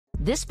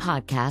This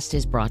podcast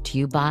is brought to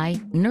you by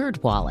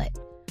NerdWallet.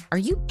 Are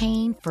you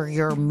paying for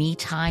your me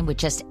time with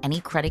just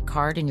any credit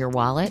card in your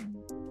wallet?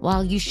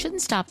 While you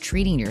shouldn't stop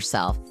treating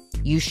yourself,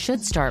 you should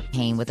start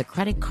paying with a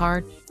credit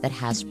card that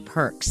has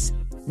perks.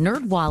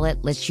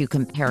 NerdWallet lets you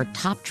compare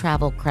top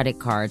travel credit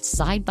cards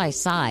side by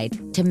side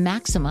to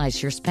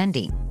maximize your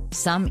spending.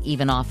 Some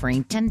even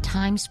offering 10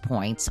 times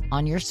points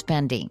on your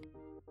spending.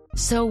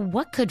 So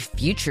what could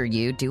future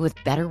you do with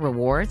better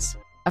rewards?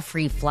 A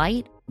free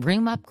flight?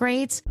 Room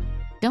upgrades?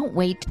 Don't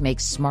wait to make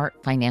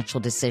smart financial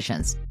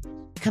decisions.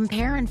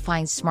 Compare and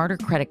find smarter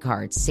credit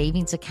cards,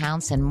 savings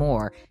accounts, and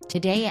more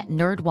today at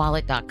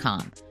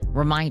nerdwallet.com.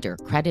 Reminder,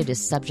 credit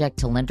is subject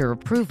to lender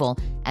approval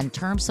and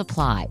terms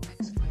apply.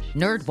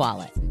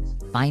 NerdWallet.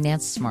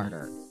 Finance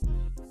smarter.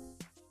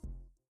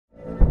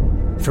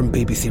 From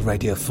BBC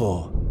Radio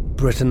 4,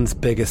 Britain's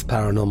biggest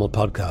paranormal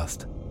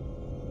podcast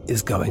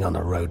is going on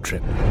a road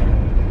trip.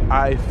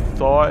 I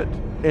thought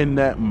in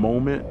that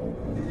moment,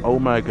 oh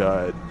my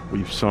God,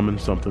 we've summoned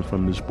something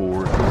from this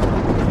board.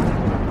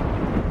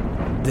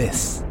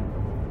 This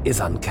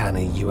is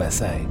Uncanny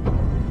USA.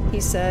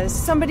 He says,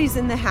 somebody's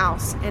in the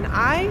house, and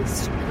I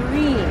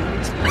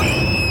screamed.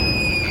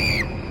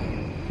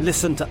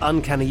 Listen to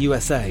Uncanny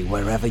USA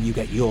wherever you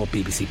get your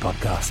BBC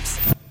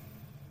podcasts,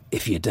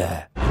 if you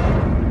dare.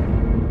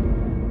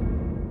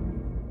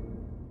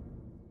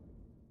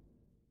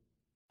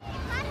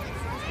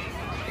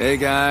 Hey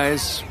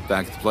guys,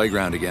 back at the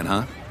playground again,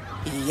 huh?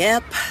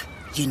 Yep.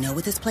 You know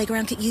what this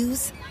playground could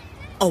use?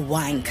 A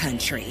wine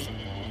country.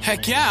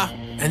 Heck yeah,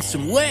 and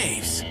some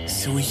waves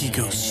so we could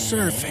go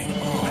surfing.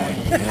 Oh,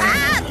 yeah.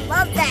 I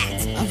love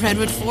that. A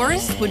redwood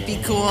forest would be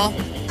cool.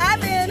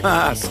 I'm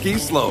in. Ski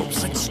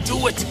slopes. Let's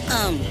do it.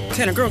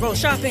 Can a girl go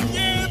shopping?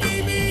 Yeah,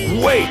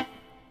 baby. Wait!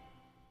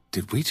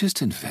 Did we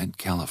just invent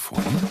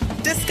California?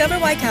 Discover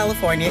why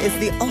California is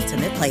the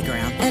ultimate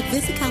playground at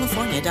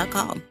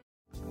visitcalifornia.com.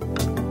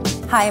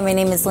 Hi, my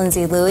name is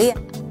Lindsay Louie.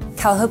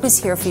 CalHope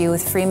is here for you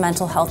with free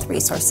mental health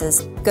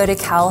resources. Go to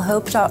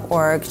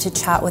calhope.org to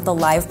chat with a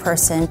live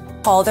person.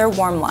 Call their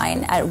warm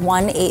line at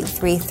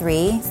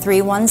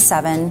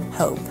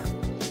 1-833-317-HOPE.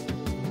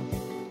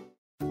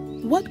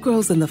 What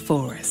grows in the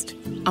forest?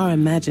 Our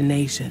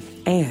imagination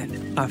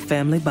and our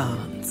family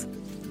bonds.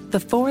 The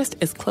forest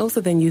is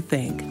closer than you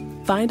think.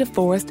 Find a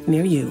forest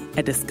near you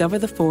at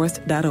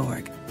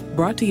discovertheforest.org.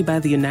 Brought to you by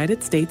the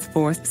United States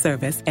Forest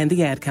Service and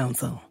the Ad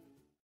Council.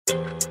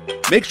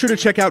 Make sure to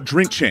check out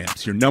Drink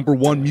Champs, your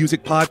 #1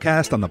 music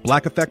podcast on the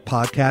Black Effect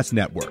Podcast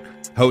Network.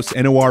 Hosts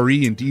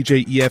NORE and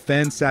DJ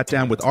EFN sat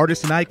down with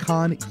artist and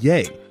icon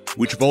Ye,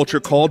 which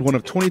Vulture called one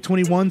of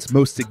 2021's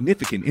most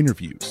significant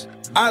interviews.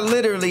 I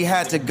literally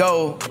had to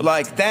go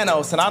like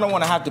Thanos, and I don't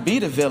want to have to be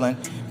the villain,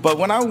 but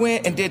when I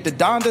went and did the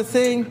Donda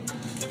thing,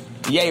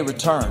 Ye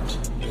returned.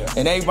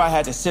 And everybody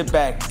had to sit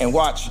back and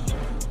watch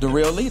the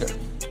real leader.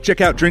 Check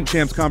out Drink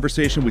Champs'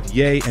 conversation with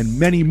Ye and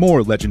many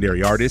more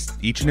legendary artists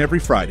each and every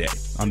Friday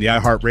on the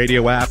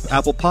iHeartRadio app,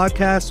 Apple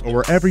Podcasts, or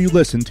wherever you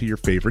listen to your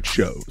favorite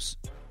shows.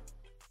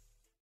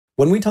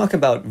 When we talk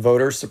about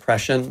voter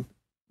suppression,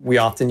 we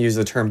often use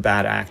the term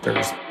bad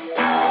actors.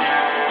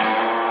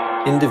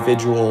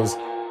 Individuals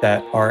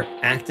that are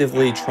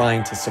actively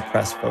trying to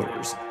suppress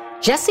voters.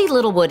 Jesse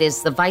Littlewood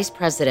is the vice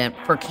president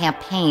for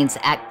campaigns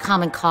at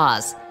Common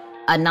Cause,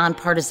 a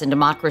nonpartisan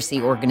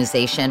democracy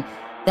organization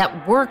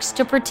that works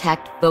to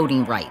protect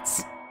voting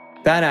rights.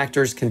 Bad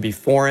actors can be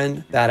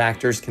foreign, bad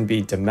actors can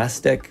be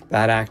domestic,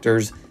 bad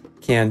actors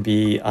can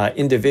be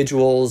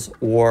individuals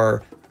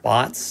or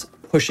bots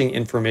pushing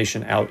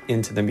information out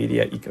into the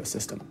media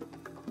ecosystem.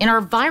 In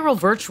our viral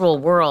virtual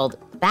world,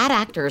 bad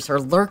actors are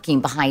lurking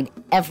behind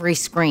every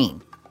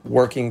screen,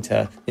 working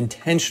to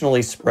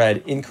intentionally spread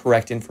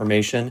incorrect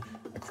information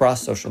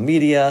across social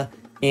media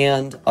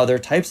and other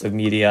types of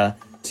media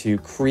to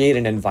create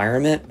an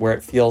environment where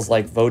it feels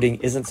like voting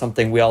isn't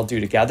something we all do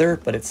together,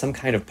 but it's some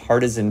kind of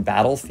partisan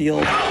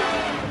battlefield.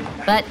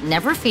 But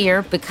never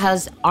fear,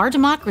 because our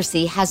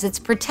democracy has its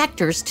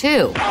protectors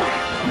too,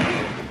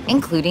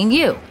 including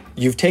you.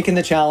 You've taken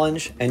the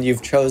challenge and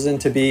you've chosen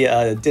to be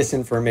a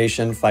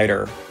disinformation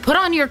fighter. Put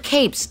on your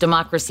capes,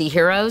 democracy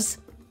heroes.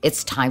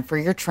 It's time for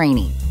your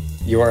training.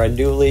 You are a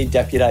newly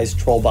deputized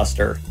troll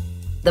buster.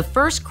 The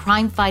first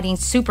crime-fighting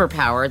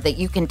superpower that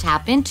you can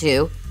tap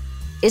into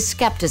is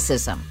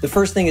skepticism. The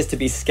first thing is to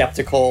be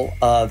skeptical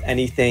of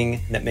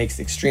anything that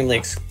makes extremely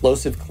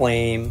explosive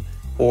claim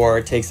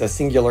or takes a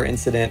singular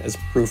incident as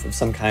proof of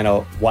some kind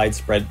of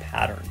widespread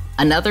pattern.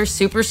 Another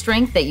super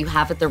strength that you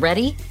have at the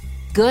ready?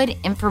 Good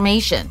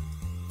information.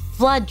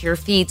 Flood your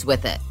feeds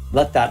with it.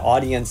 Let that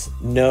audience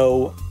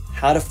know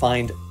how to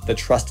find the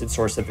trusted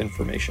source of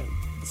information.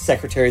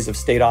 Secretaries of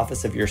State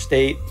office of your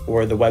state,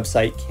 or the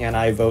website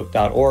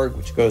canivote.org,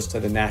 which goes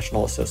to the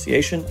National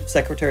Association of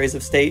Secretaries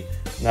of State,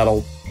 and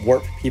that'll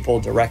warp people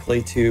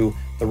directly to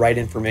the right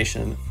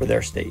information for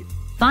their state.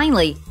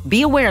 Finally,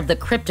 be aware of the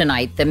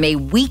kryptonite that may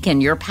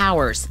weaken your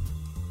powers.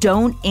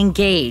 Don't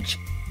engage,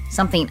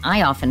 something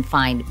I often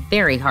find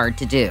very hard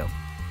to do.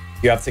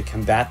 You have to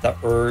combat the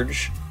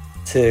urge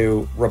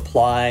to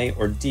reply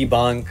or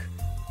debunk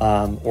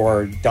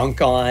or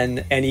dunk on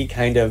any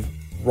kind of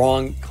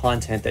wrong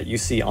content that you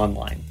see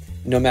online.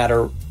 No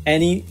matter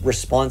any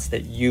response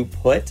that you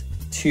put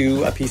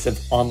to a piece of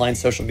online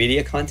social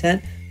media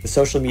content, the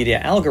social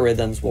media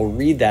algorithms will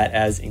read that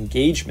as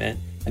engagement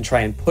and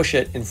try and push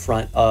it in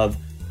front of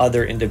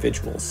other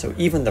individuals. So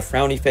even the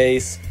frowny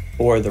face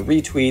or the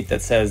retweet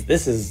that says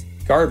this is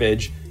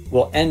garbage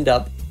will end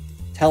up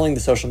telling the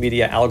social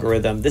media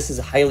algorithm, this is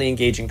highly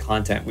engaging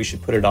content, we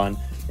should put it on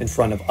in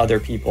front of other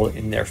people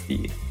in their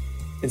feed.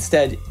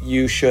 Instead,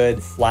 you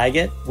should flag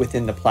it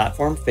within the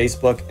platform.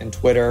 Facebook and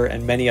Twitter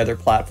and many other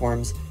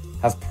platforms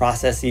have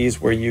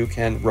processes where you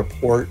can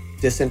report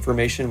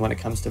disinformation when it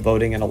comes to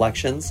voting and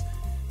elections.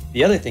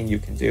 The other thing you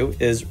can do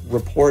is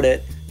report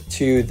it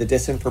to the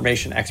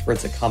disinformation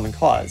experts at Common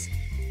Cause.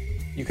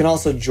 You can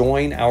also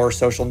join our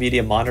social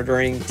media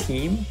monitoring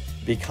team,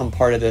 become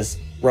part of this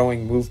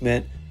growing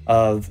movement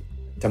of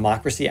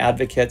democracy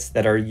advocates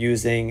that are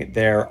using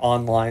their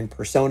online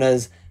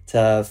personas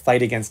to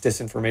fight against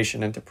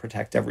disinformation and to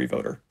protect every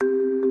voter.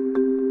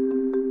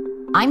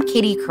 I'm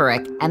Katie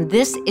Couric, and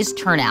this is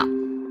Turnout.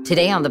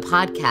 Today on the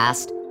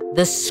podcast,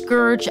 the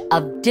scourge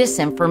of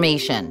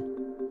disinformation.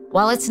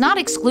 While it's not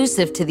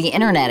exclusive to the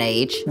internet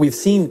age, we've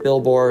seen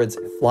billboards,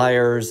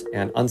 flyers,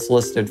 and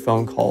unsolicited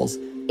phone calls.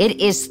 It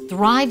is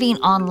thriving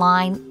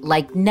online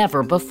like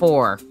never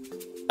before.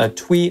 A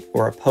tweet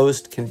or a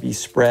post can be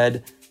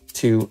spread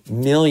to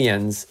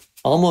millions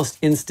almost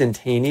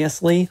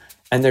instantaneously,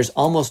 and there's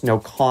almost no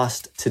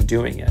cost to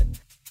doing it.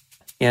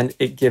 And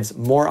it gives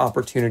more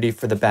opportunity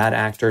for the bad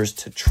actors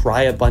to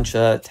try a bunch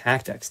of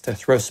tactics, to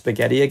throw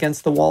spaghetti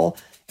against the wall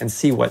and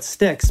see what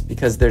sticks,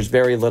 because there's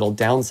very little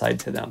downside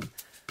to them.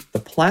 The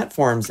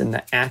platforms and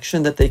the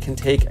action that they can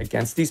take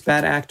against these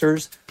bad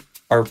actors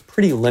are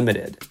pretty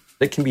limited.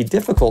 It can be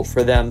difficult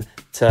for them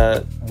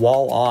to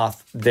wall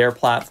off their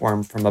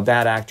platform from a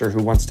bad actor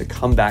who wants to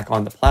come back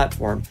on the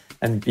platform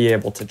and be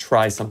able to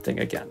try something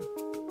again.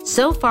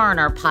 So far in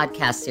our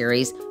podcast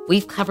series,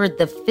 we've covered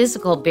the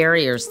physical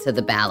barriers to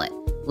the ballot,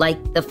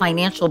 like the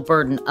financial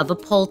burden of a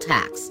poll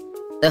tax,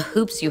 the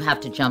hoops you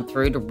have to jump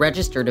through to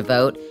register to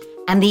vote,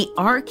 and the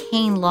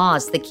arcane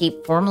laws that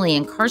keep formerly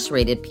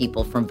incarcerated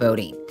people from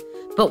voting.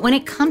 But when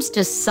it comes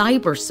to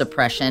cyber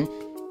suppression,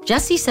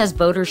 Jesse says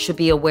voters should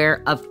be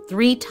aware of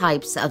 3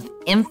 types of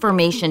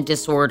information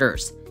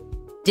disorders: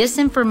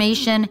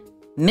 disinformation,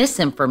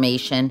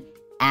 misinformation,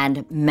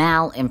 and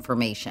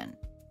malinformation.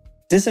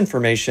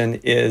 Disinformation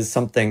is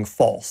something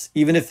false,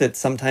 even if it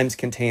sometimes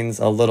contains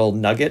a little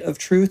nugget of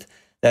truth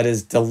that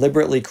is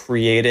deliberately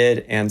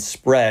created and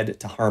spread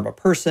to harm a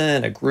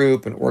person, a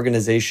group, an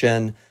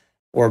organization,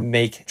 or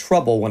make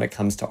trouble when it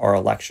comes to our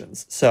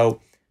elections.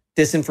 So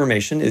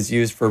disinformation is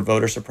used for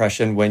voter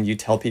suppression when you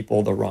tell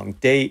people the wrong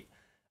date,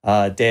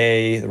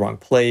 day, the wrong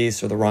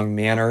place, or the wrong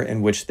manner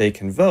in which they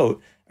can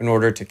vote in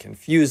order to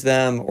confuse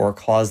them or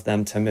cause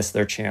them to miss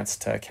their chance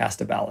to cast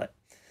a ballot.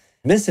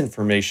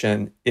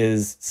 Misinformation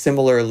is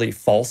similarly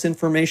false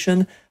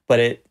information, but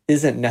it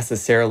isn't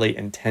necessarily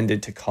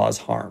intended to cause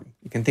harm.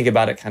 You can think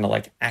about it kind of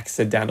like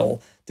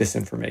accidental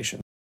disinformation.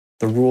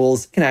 The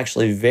rules can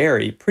actually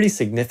vary pretty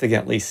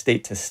significantly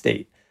state to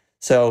state.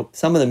 So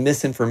some of the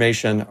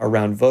misinformation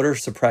around voter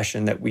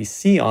suppression that we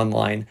see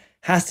online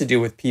has to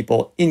do with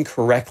people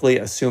incorrectly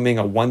assuming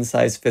a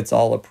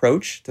one-size-fits-all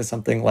approach to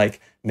something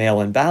like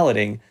mail-in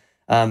balloting,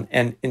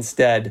 and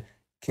instead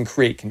can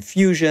create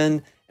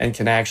confusion and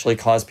can actually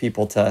cause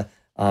people to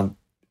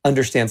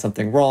understand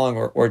something wrong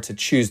or to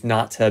choose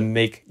not to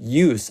make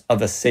use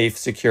of a safe,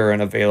 secure,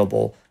 and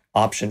available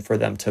option for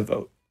them to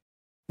vote.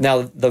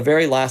 Now, the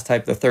very last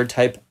type, the third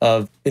type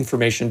of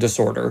information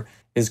disorder,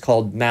 is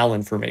called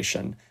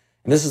malinformation.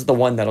 And this is the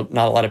one that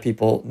not a lot of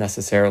people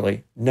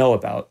necessarily know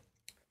about.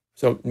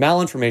 So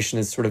malinformation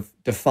is sort of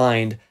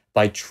defined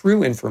by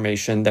true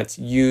information that's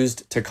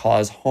used to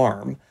cause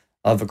harm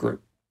of a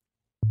group.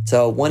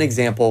 So one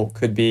example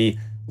could be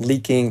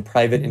leaking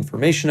private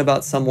information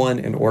about someone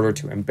in order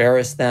to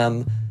embarrass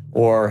them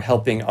or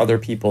helping other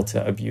people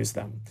to abuse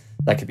them.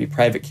 That could be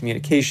private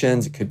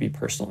communications, it could be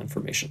personal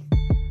information.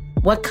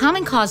 What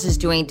Common Cause is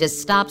doing to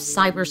stop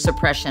cyber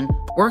suppression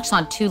works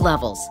on 2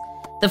 levels.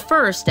 The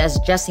first, as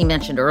Jesse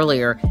mentioned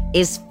earlier,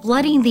 is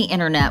flooding the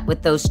internet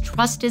with those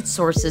trusted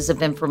sources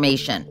of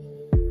information.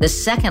 The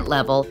second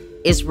level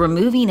is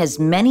removing as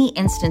many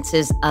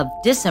instances of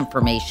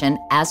disinformation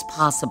as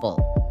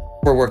possible.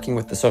 We're working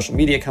with the social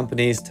media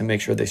companies to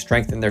make sure they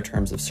strengthen their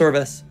terms of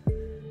service,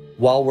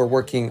 while we're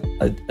working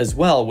as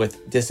well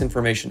with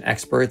disinformation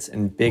experts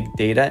and big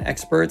data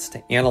experts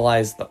to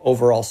analyze the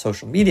overall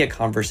social media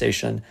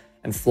conversation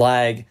and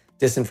flag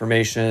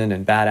disinformation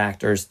and bad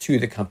actors to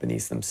the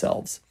companies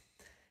themselves.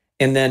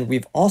 And then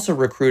we've also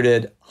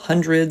recruited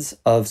hundreds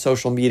of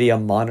social media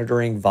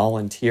monitoring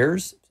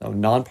volunteers, so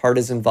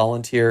nonpartisan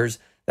volunteers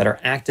that are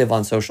active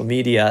on social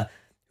media,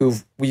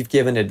 we've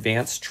given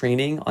advanced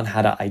training on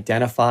how to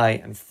identify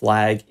and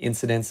flag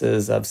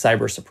incidences of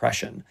cyber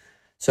suppression.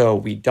 So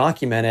we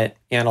document it,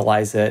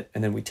 analyze it,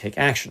 and then we take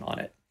action on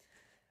it.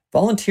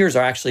 Volunteers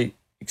are actually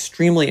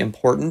extremely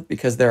important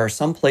because there are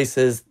some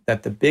places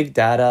that the big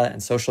data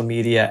and social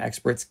media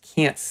experts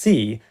can't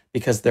see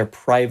because they're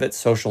private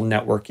social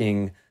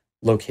networking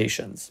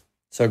locations.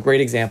 So a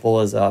great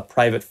example is a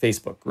private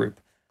Facebook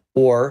group,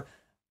 or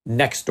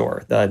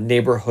Nextdoor, the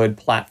neighborhood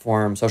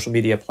platform, social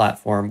media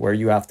platform where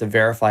you have to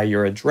verify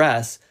your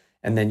address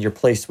and then you're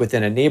placed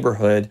within a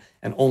neighborhood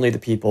and only the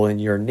people in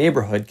your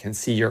neighborhood can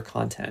see your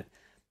content.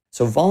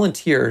 So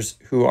volunteers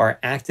who are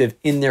active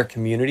in their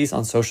communities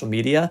on social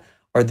media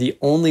are the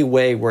only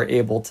way we're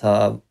able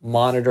to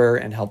monitor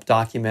and help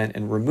document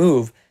and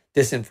remove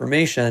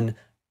disinformation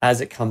as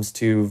it comes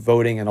to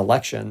voting and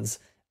elections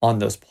on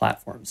those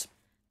platforms.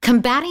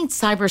 Combating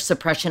cyber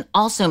suppression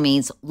also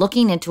means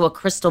looking into a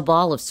crystal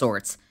ball of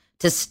sorts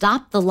to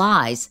stop the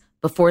lies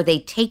before they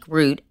take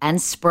root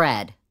and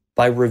spread.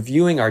 By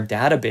reviewing our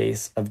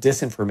database of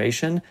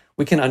disinformation,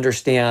 we can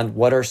understand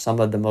what are some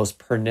of the most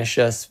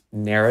pernicious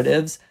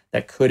narratives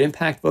that could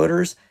impact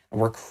voters, and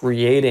we're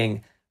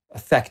creating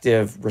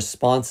effective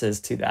responses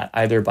to that,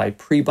 either by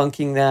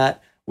pre-bunking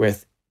that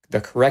with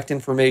the correct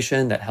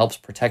information that helps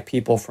protect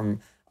people from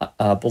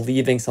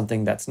believing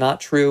something that's not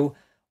true,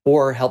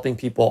 or helping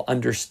people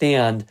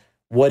understand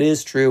what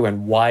is true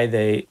and why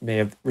they may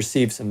have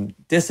received some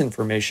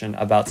disinformation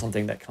about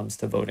something that comes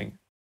to voting.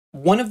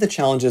 One of the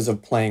challenges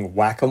of playing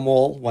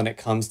whack-a-mole when it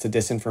comes to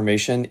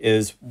disinformation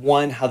is,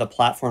 one, how the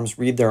platforms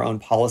read their own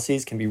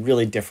policies can be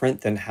really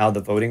different than how the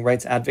voting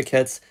rights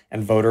advocates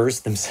and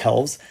voters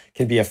themselves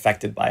can be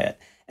affected by it.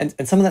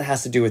 And some of that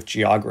has to do with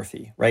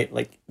geography, right?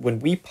 Like when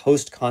we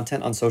post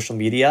content on social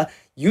media,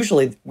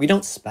 usually we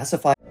don't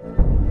specify.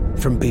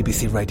 From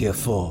BBC Radio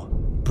 4,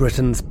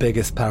 Britain's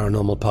biggest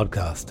paranormal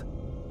podcast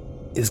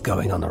is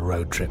going on a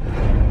road trip.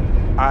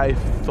 I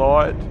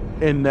thought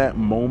in that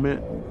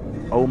moment,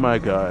 oh my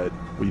God,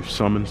 we've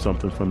summoned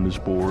something from this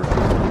board.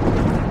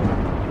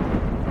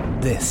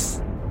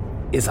 This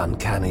is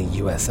Uncanny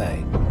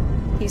USA.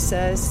 He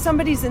says,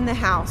 somebody's in the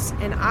house,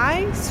 and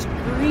I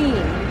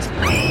screamed.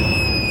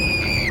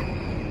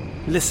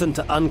 Listen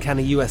to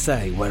Uncanny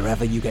USA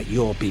wherever you get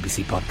your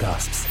BBC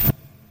podcasts,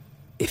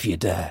 if you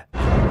dare.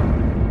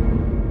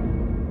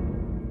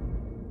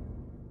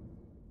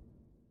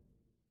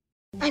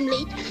 I'm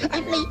late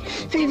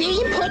for a very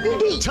important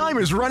date. Time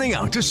is running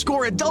out to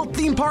score adult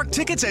theme park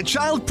tickets at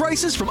child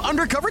prices from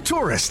Undercover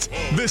Tourist.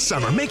 This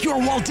summer, make your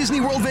Walt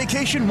Disney World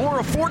vacation more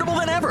affordable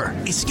than ever.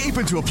 Escape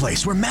into a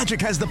place where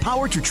magic has the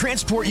power to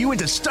transport you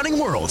into stunning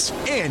worlds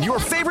and your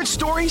favorite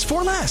stories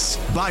for less.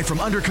 Buy from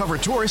Undercover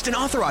Tourist, an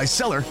authorized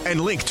seller, and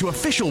link to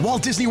official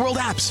Walt Disney World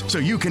apps so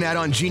you can add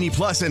on Genie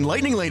Plus and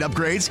Lightning Lane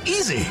upgrades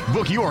easy.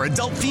 Book your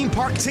adult theme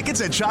park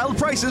tickets at child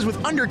prices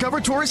with Undercover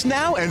Tourist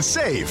now and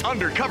save.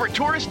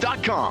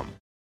 UndercoverTourist.com.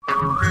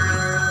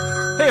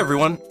 Hey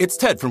everyone, it's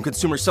Ted from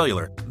Consumer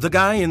Cellular, the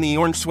guy in the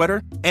orange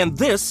sweater, and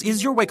this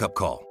is your wake-up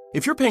call.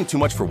 If you're paying too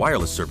much for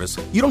wireless service,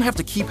 you don't have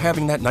to keep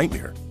having that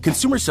nightmare.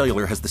 Consumer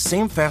Cellular has the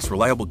same fast,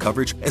 reliable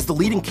coverage as the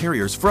leading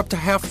carriers for up to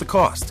half the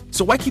cost.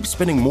 So why keep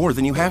spending more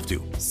than you have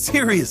to?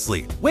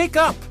 Seriously, wake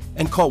up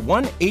and call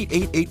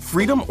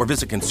 1-888-FREEDOM or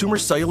visit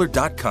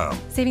consumercellular.com.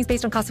 Savings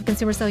based on cost of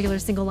Consumer Cellular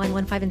single line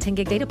 1, 5, and 10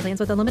 gig data plans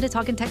with unlimited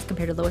talk and text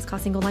compared to lowest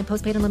cost single line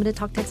postpaid unlimited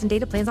talk, text, and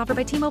data plans offered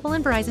by T-Mobile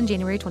and Verizon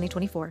January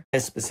 2024. A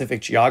specific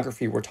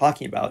geography we're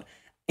talking about,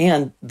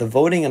 and the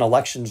voting and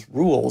elections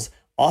rules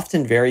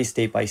often vary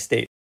state by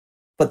state.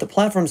 But the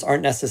platforms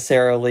aren't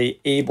necessarily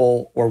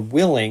able or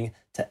willing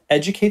to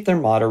educate their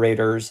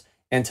moderators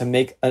and to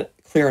make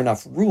clear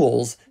enough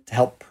rules to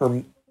help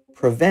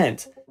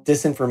prevent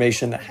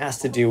disinformation that has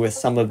to do with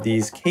some of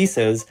these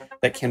cases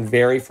that can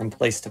vary from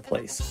place to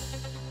place.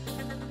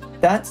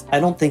 That,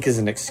 I don't think, is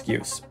an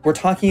excuse. We're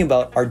talking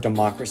about our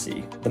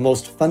democracy, the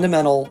most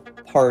fundamental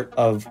part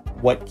of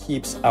what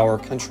keeps our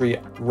country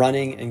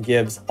running and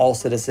gives all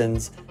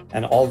citizens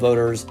and all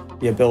voters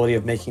the ability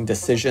of making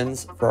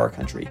decisions for our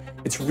country.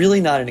 It's really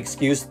not an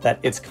excuse that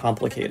it's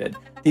complicated.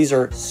 These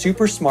are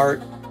super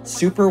smart,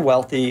 super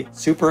wealthy,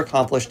 super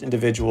accomplished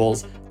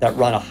individuals that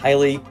run a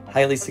highly,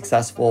 highly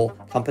successful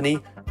company.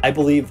 I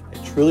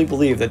truly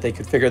believe that they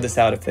could figure this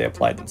out if they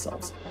applied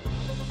themselves.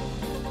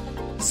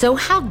 So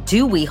how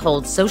do we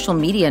hold social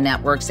media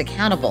networks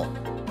accountable?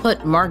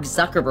 Put Mark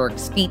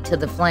Zuckerberg's feet to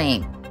the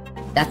flame.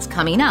 That's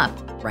coming up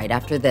right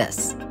after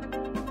this.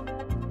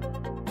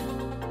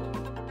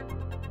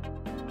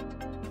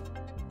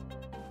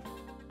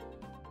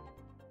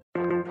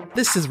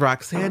 This is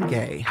Roxane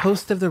Gay,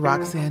 host of the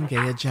Roxane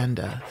Gay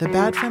Agenda, the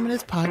bad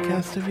feminist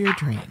podcast of your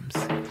dreams.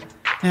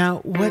 Now,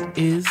 what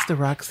is the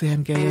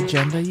Roxane Gay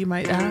Agenda, you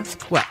might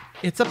ask? Well,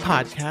 it's a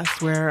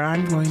podcast where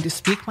I'm going to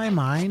speak my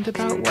mind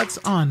about what's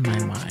on my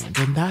mind,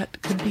 and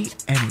that could be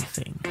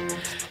anything.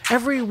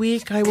 Every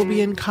week, I will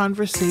be in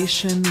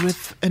conversation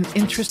with an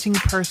interesting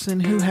person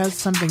who has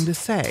something to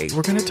say.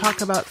 We're going to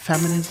talk about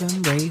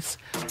feminism, race,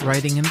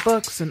 writing in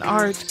books and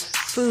art,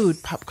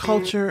 food, pop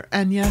culture,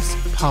 and yes,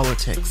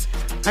 politics.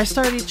 I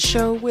start each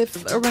show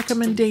with a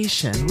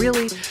recommendation.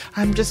 Really,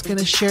 I'm just going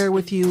to share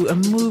with you a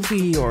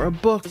movie or a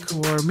book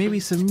or maybe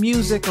some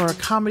music or a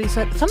comedy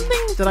set,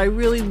 something that I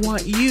really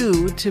want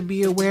you to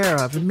be aware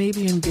of and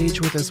maybe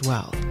engage with as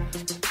well.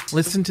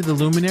 Listen to the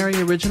Luminary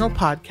original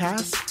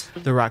podcast,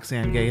 The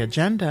Roxane Gay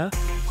Agenda,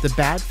 the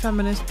Bad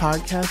Feminist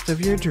Podcast of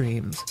Your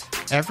Dreams,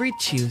 every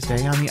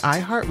Tuesday on the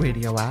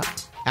iHeartRadio app,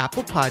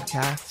 Apple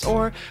Podcasts,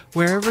 or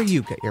wherever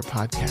you get your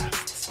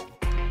podcasts.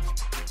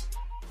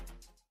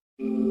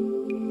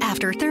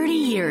 After 30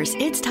 years,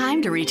 it's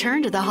time to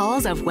return to the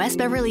halls of West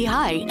Beverly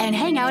High and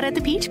hang out at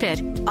the Peach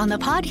Pit. On the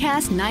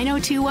podcast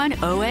 9021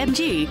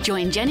 OMG,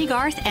 join Jenny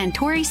Garth and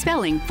Tori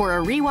Spelling for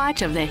a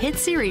rewatch of the hit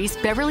series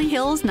Beverly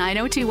Hills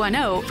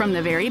 90210 from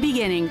the very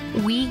beginning.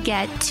 We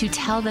get to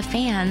tell the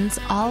fans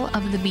all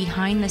of the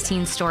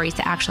behind-the-scenes stories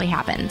that actually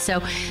happen.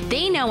 So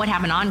they know what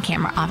happened on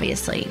camera,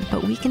 obviously,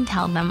 but we can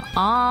tell them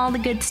all the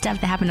good stuff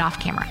that happened off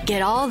camera.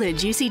 Get all the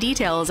juicy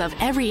details of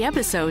every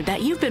episode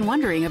that you've been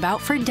wondering about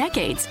for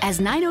decades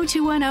as 90210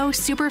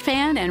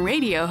 superfan and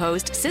radio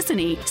host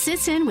Sissany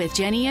sits in with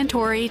Jenny and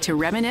Tori to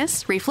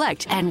reminisce,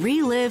 reflect, and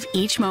relive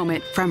each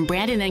moment, from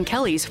Brandon and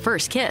Kelly's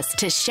first kiss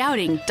to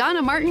shouting,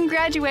 Donna Martin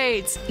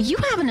graduates. You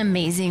have an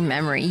amazing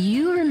memory.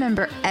 You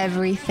remember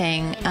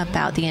everything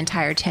about the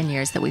entire 10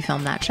 years that we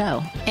filmed that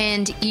show.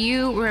 And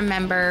you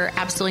remember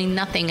absolutely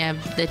nothing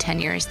of the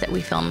 10 years that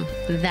we filmed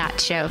that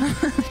show.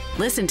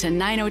 Listen to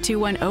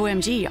 9021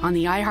 OMG on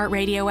the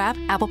iHeartRadio app,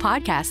 Apple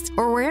Podcasts,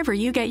 or wherever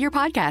you get your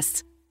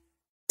podcasts.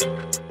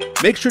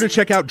 Make sure to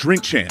check out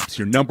Drink Champs,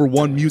 your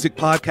 #1 music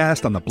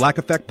podcast on the Black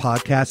Effect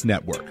Podcast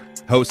Network.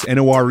 Hosts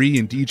NORE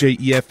and DJ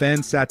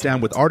EFN sat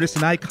down with artist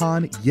and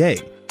icon Ye,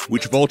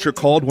 which Vulture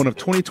called one of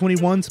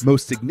 2021's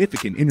most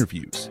significant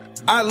interviews.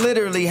 I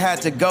literally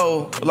had to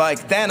go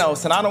like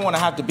Thanos, and I don't want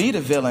to have to be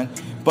the villain,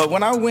 but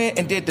when I went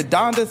and did the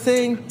Donda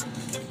thing,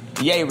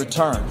 Ye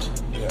returned.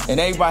 And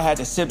everybody had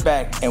to sit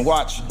back and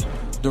watch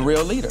the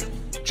real leader.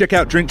 Check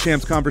out Drink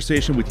Champs'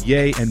 conversation with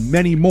Ye and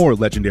many more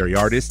legendary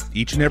artists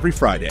each and every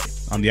Friday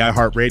on the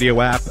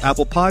iHeartRadio app,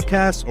 Apple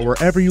Podcasts, or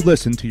wherever you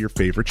listen to your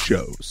favorite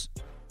shows.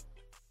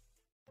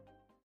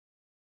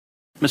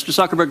 Mr.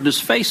 Zuckerberg,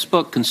 does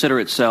Facebook consider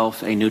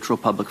itself a neutral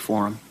public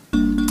forum?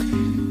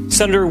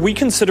 Senator, we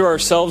consider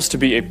ourselves to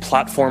be a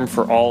platform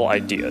for all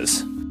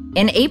ideas.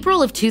 In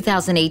April of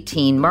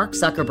 2018, Mark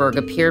Zuckerberg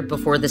appeared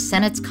before the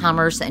Senate's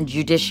Commerce and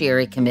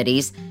Judiciary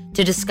Committees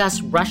to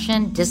discuss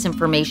Russian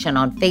disinformation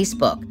on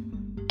Facebook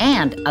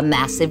and a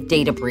massive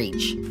data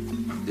breach.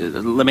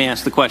 Let me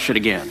ask the question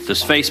again.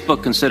 Does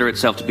Facebook consider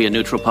itself to be a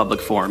neutral public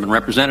forum? And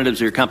representatives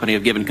of your company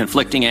have given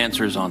conflicting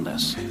answers on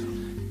this.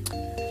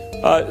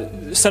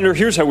 Senator,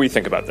 here's how we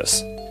think about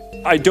this.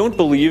 I don't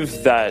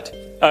believe that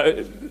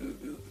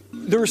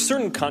there is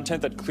certain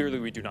content that clearly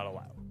we do not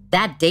allow.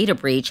 That data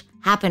breach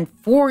happened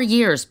 4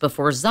 years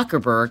before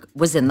Zuckerberg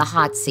was in the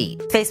hot seat.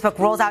 Facebook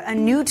rolls out a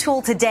new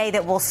tool today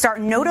that will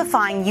start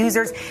notifying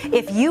users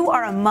if you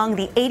are among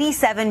the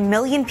 87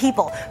 million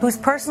people whose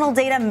personal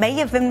data may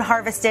have been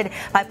harvested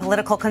by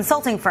political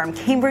consulting firm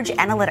Cambridge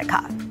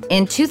Analytica.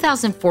 In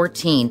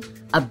 2014,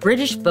 a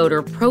British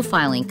voter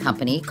profiling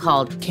company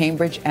called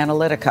Cambridge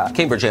Analytica.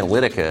 Cambridge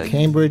Analytica.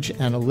 Cambridge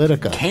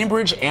Analytica.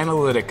 Cambridge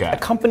Analytica. A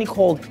company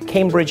called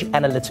Cambridge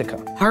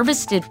Analytica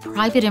harvested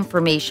private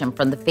information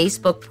from the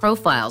Facebook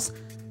profiles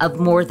of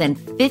more than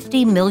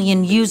 50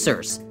 million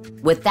users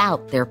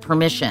without their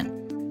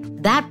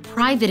permission. That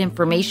private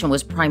information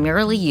was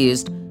primarily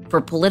used for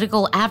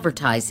political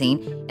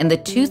advertising in the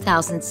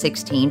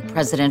 2016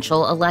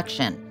 presidential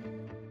election.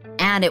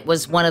 And it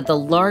was one of the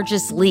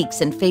largest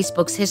leaks in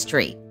Facebook's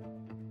history.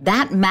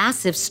 That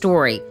massive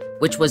story,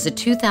 which was a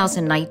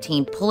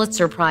 2019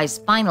 Pulitzer Prize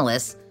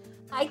finalist.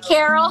 Hi,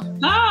 Carol.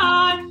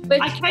 Hi.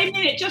 I came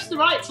in at just the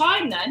right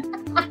time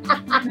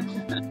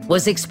then.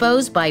 Was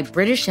exposed by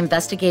British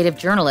investigative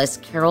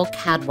journalist Carol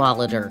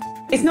Cadwallader.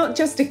 It's not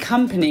just a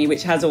company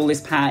which has all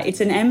this power.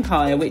 It's an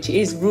empire which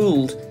is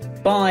ruled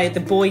by the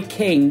boy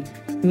king,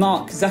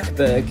 Mark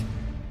Zuckerberg.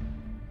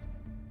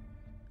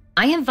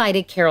 I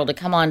invited Carol to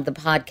come on the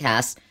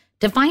podcast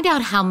to find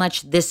out how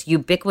much this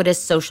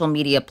ubiquitous social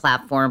media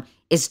platform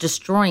is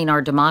destroying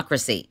our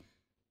democracy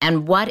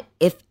and what,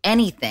 if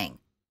anything,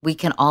 we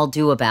can all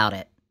do about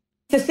it.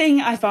 The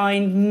thing I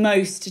find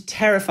most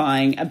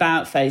terrifying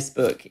about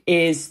Facebook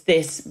is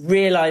this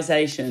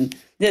realization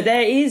that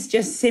there is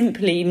just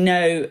simply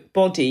no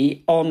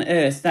body on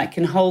earth that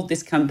can hold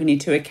this company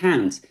to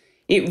account.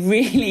 It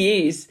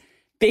really is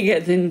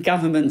bigger than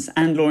governments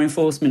and law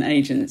enforcement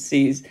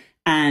agencies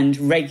and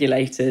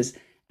regulators.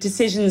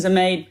 Decisions are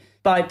made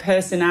by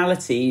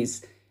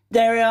personalities.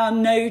 There are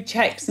no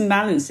checks and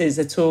balances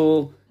at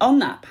all on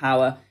that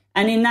power.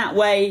 And in that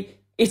way,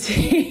 it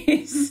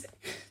is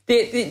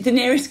the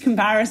nearest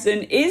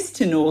comparison is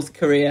to North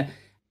Korea.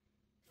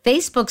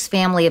 Facebook's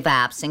family of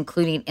apps,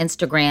 including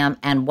Instagram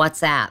and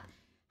WhatsApp,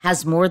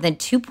 has more than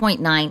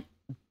 2.9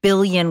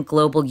 billion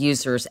global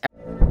users.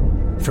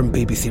 From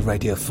BBC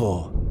Radio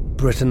 4,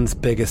 Britain's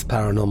biggest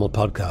paranormal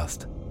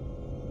podcast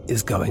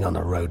is going on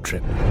a road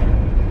trip.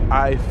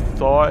 I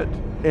thought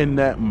in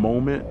that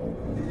moment,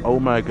 oh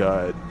my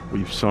God,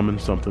 we've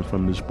summoned something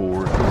from this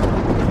board.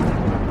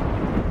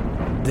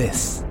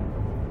 This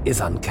is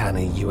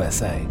Uncanny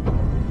USA.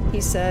 He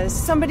says,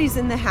 somebody's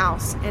in the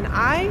house, and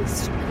I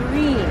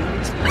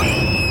screamed.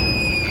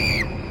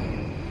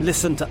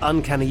 Listen to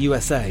Uncanny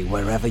USA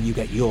wherever you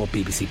get your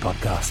BBC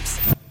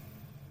podcasts,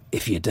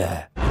 if you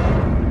dare.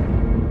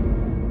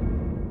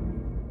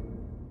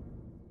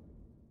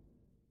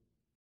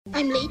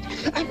 I'm late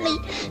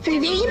for a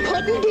very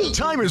important date.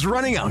 Time is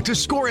running out to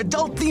score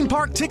adult theme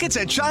park tickets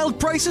at child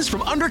prices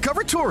from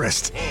Undercover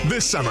Tourist.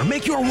 This summer,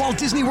 make your Walt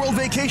Disney World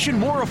vacation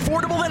more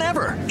affordable than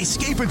ever.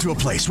 Escape into a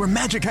place where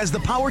magic has the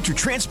power to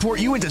transport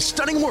you into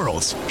stunning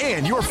worlds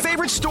and your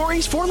favorite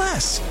stories for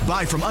less.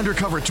 Buy from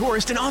Undercover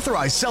Tourist, an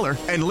authorized seller,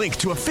 and link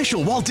to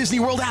official Walt Disney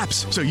World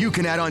apps so you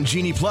can add on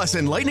Genie Plus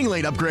and Lightning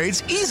Lane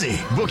upgrades easy.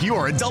 Book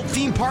your adult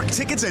theme park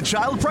tickets at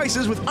child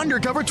prices with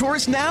Undercover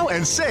Tourist now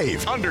and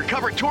save.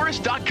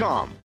 UndercoverTourist.com.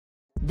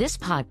 This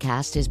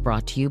podcast is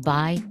brought to you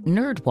by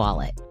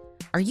NerdWallet.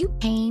 Are you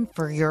paying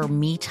for your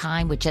me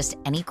time with just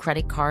any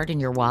credit card in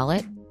your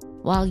wallet?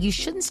 While you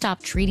shouldn't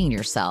stop treating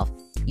yourself,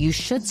 you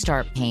should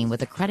start paying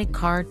with a credit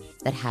card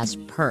that has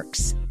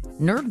perks.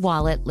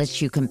 NerdWallet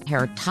lets you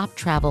compare top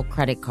travel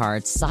credit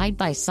cards side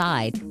by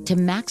side to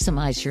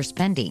maximize your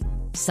spending,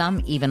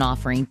 some even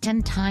offering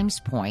 10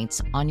 times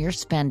points on your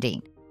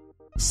spending.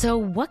 So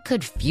what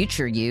could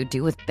future you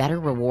do with better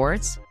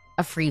rewards?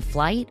 A free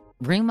flight?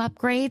 Room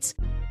upgrades?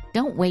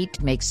 Don't wait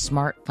to make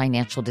smart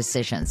financial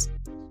decisions.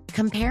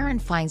 Compare and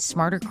find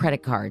smarter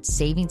credit cards,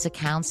 savings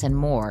accounts, and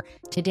more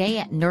today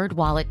at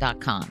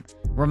nerdwallet.com.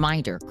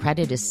 Reminder,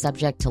 credit is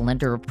subject to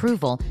lender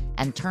approval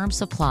and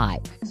terms apply.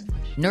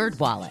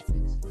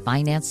 NerdWallet.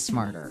 Finance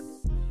smarter.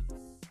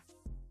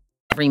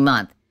 Every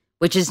month,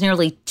 which is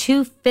nearly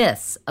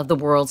 2/5 of the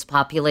world's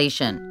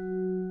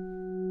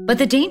population. But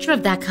the danger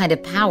of that kind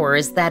of power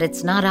is that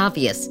it's not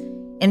obvious.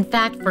 In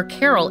fact, for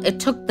Carol, it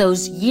took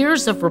those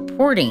years of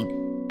reporting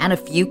and a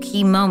few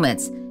key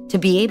moments to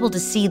be able to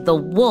see the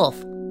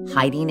wolf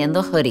hiding in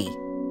the hoodie.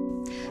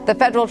 The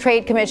Federal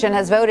Trade Commission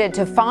has voted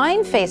to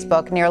fine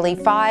Facebook nearly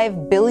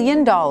 $5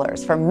 billion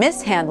for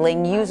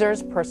mishandling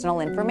users' personal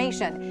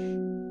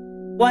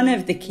information. One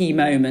of the key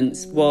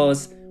moments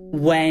was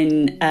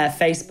when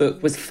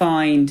Facebook was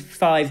fined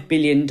 $5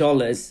 billion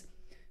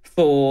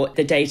for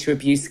the data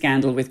abuse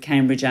scandal with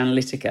Cambridge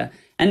Analytica.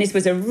 And this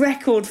was a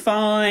record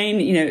fine,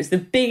 it was the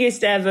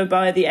biggest ever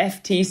by the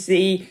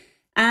FTC.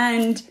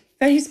 And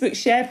Facebook's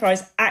share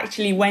price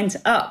actually went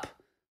up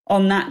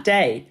on that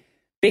day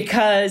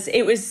because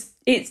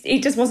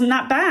it just wasn't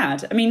that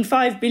bad. I mean,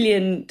 $5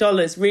 billion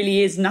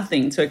really is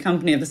nothing to a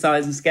company of the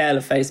size and scale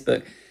of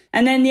Facebook.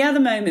 And then the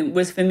other moment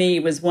was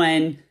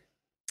when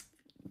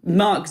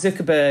Mark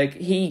Zuckerberg,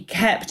 he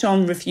kept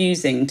on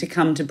refusing to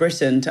come to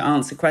Britain to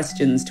answer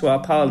questions to our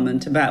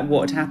parliament about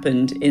what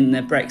happened in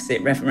the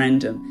Brexit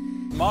referendum.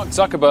 Mark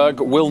Zuckerberg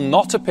will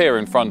not appear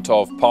in front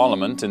of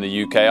Parliament in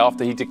the UK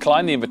after he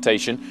declined the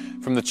invitation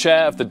from the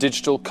chair of the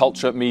Digital,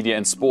 Culture, Media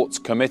and Sports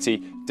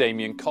Committee,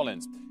 Damian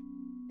Collins.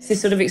 It's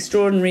this sort of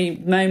extraordinary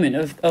moment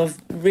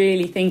of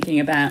really thinking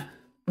about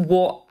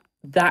what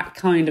that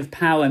kind of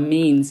power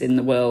means in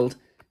the world.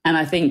 And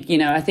I think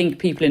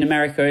people in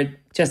America are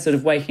just sort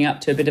of waking up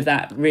to a bit of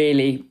that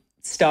really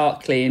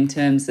starkly in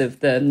terms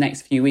of the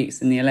next few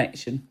weeks in the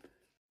election.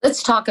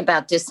 Let's talk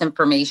about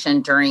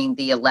disinformation during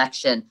the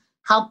election.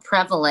 How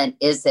prevalent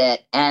is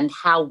it and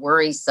how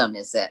worrisome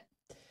is it?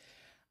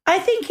 I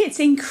think it's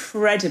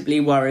incredibly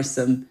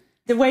worrisome.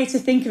 The way to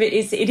think of it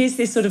is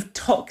this sort of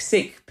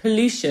toxic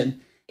pollution.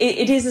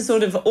 It is a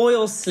sort of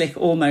oil slick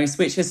almost,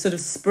 which has sort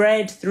of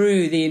spread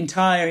through the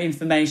entire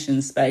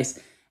information space.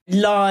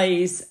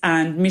 Lies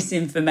and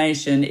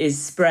misinformation is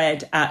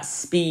spread at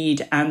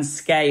speed and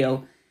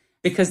scale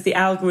because the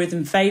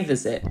algorithm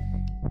favours it.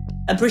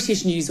 A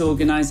British news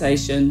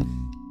organisation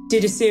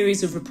did a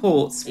series of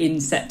reports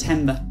in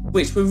September,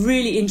 which were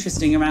really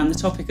interesting around the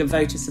topic of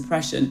voter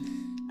suppression,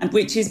 and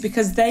which is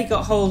because they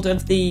got hold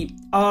of the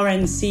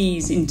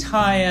RNC's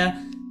entire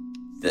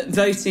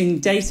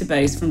voting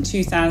database from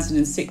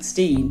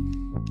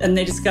 2016. And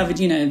they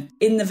discovered,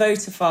 in the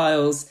voter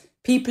files,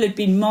 people had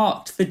been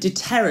marked for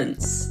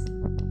deterrence.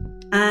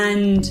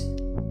 And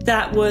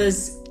that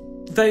was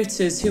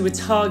voters who were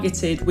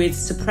targeted with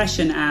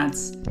suppression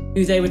ads,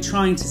 who they were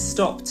trying to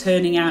stop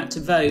turning out to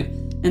vote.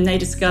 And they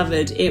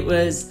discovered it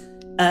was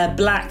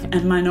black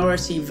and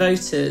minority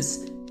voters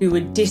who were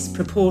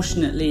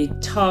disproportionately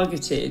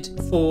targeted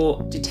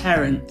for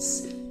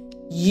deterrence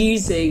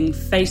using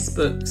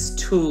Facebook's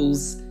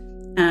tools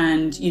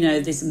and,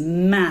 this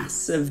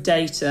mass of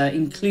data,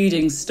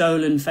 including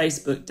stolen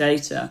Facebook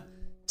data,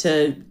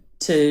 to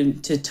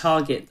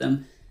target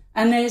them.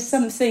 And there's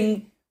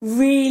something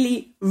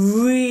really,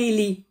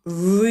 really,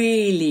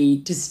 really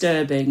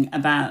disturbing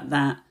about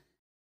that.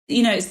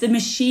 It's the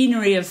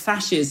machinery of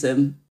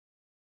fascism.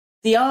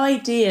 The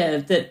idea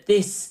that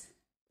this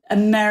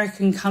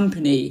American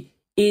company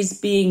is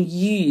being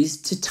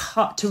used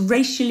to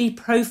racially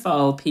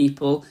profile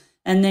people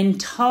and then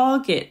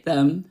target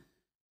them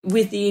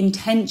with the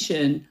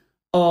intention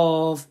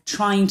of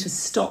trying to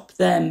stop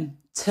them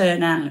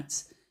turn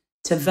out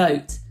to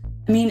vote.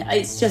 I mean,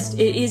 it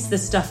is the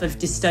stuff of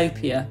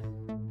dystopia.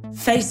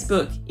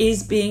 Facebook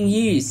is being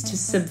used to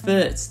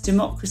subvert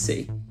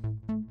democracy.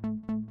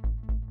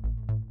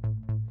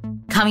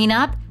 Coming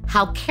up,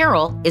 how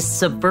Carol is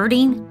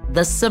subverting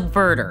the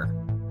subverter.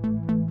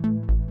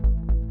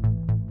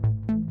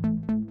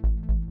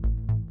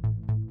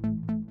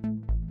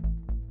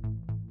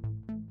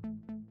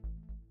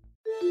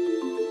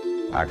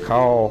 I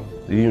called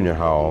the Union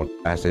Hall.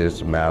 I said,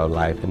 it's a matter of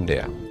life and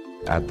death.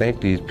 I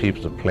think these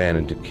people are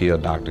planning to kill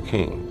Dr.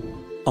 King.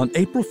 On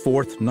April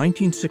 4th,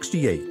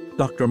 1968,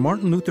 Dr.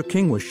 Martin Luther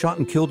King was shot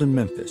and killed in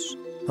Memphis.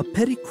 A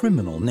petty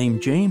criminal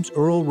named James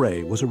Earl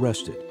Ray was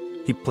arrested.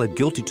 He pled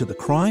guilty to the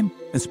crime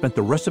and spent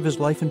the rest of his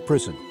life in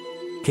prison.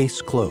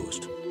 Case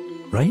closed.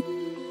 Right?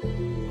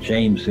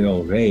 James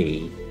Earl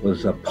Ray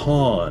was a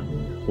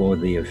pawn for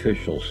the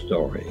official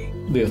story.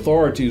 The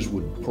authorities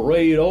would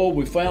parade,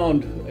 we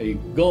found a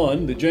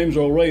gun that James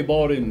Earl Ray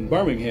bought in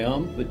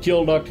Birmingham that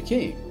killed Dr.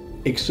 King.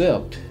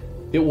 Except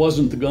it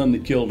wasn't the gun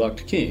that killed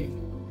Dr. King.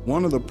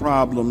 One of the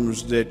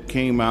problems that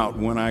came out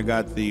when I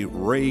got the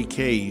Ray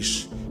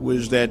case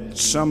was that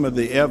some of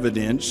the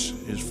evidence,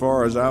 as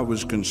far as I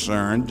was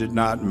concerned, did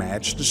not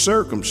match the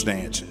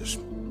circumstances.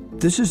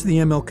 This is the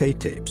MLK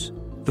tapes.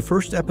 The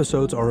first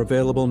episodes are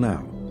available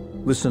now.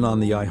 Listen on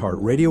the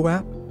iHeartRadio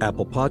app,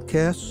 Apple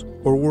Podcasts,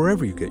 or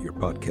wherever you get your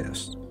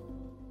podcasts.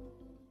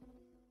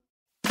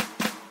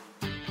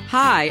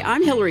 Hi,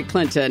 I'm Hillary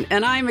Clinton,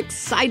 and I'm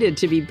excited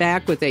to be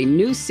back with a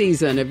new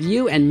season of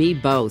You and Me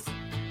Both.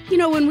 You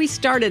know, when we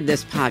started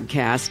this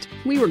podcast,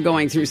 we were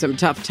going through some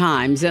tough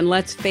times, and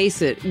let's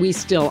face it, we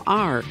still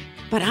are.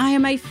 But I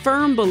am a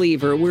firm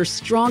believer we're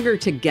stronger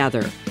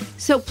together.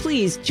 So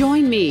please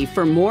join me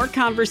for more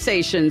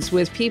conversations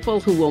with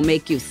people who will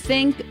make you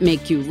think,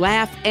 make you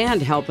laugh,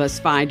 and help us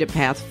find a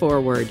path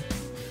forward.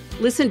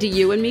 Listen to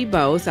You and Me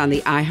Both on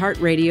the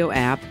iHeartRadio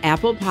app,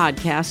 Apple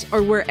Podcasts,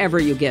 or wherever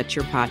you get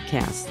your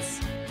podcasts.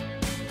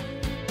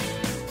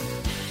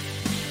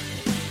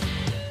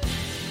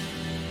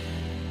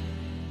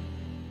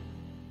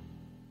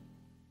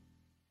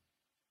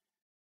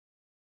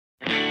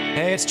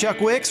 Hey, it's Chuck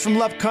Wicks from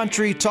Love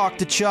Country Talk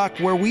to Chuck,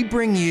 where we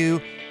bring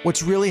you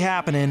what's really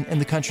happening in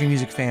the country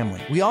music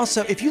family. We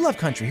also, if you love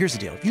country, here's the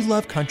deal. If you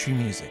love country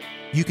music,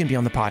 you can be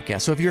on the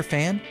podcast. So if you're a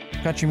fan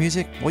of country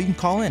music, well, you can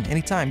call in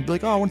anytime. You'd be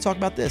like, I want to talk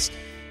about this.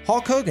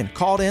 Hulk Hogan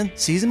called in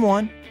season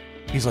 1.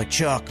 He's like,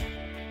 Chuck,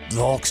 the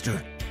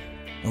Hulkster,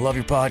 I love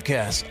your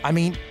podcast. I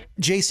mean,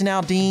 Jason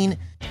Aldean,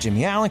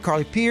 Jimmy Allen,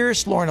 Carly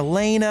Pierce, Lauren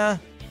Elena,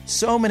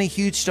 so many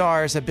huge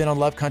stars have been on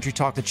Love Country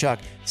Talk to Chuck.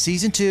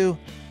 Season 2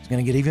 is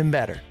going to get even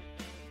better.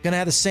 Going to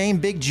have the same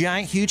big,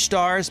 giant, huge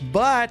stars,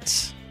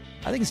 but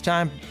I think it's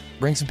time to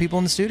bring some people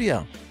in the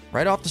studio,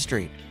 right off the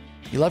street.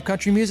 You love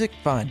country music?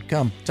 Fine,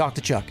 come, talk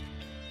to Chuck.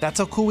 That's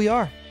how cool we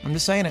are. I'm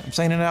just saying it. I'm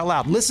saying it out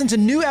loud. Listen to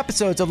new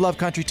episodes of Love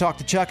Country Talk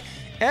to Chuck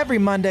every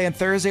Monday and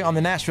Thursday on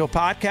the Nashville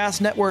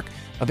Podcast Network,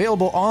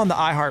 available on the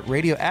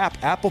iHeartRadio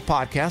app, Apple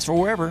Podcasts, or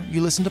wherever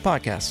you listen to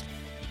podcasts.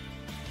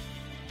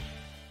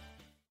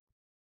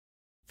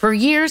 For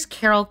years,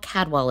 Carol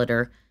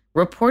Cadwalader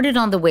reported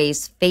on the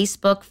ways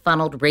Facebook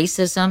funneled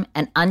racism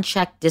and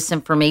unchecked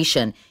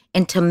disinformation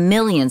into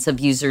millions of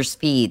users'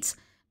 feeds,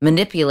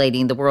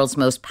 manipulating the world's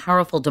most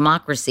powerful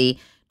democracy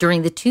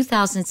during the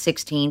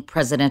 2016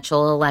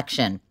 presidential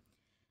election.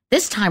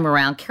 This time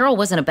around, Carol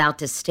wasn't about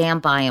to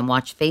stand by and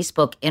watch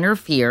Facebook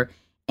interfere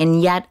in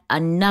yet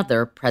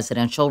another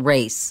presidential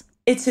race.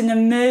 It's an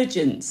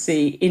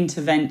emergency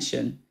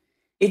intervention.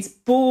 It's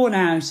born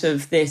out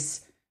of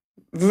this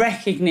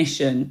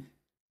recognition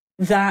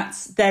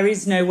that there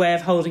is no way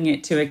of holding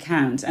it to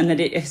account and that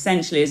it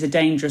essentially is a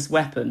dangerous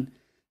weapon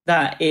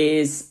that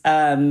is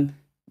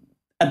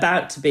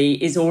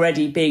is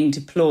already being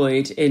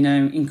deployed in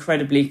an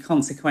incredibly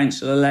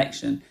consequential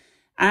election.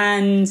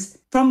 And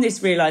from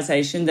this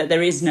realization that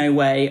there is no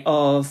way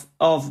of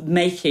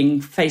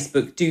making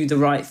Facebook do the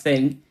right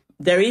thing,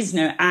 there is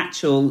no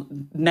actual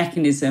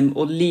mechanism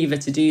or lever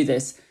to do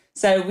this.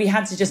 So we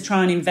had to just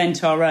try and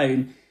invent our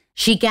own.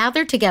 She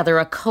gathered together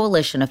a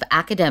coalition of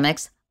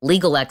academics,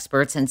 legal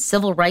experts, and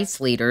civil rights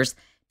leaders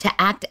to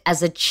act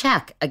as a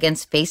check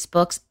against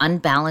Facebook's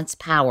unbalanced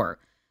power.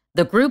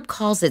 The group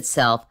calls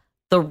itself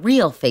the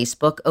Real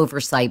Facebook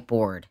Oversight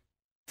Board.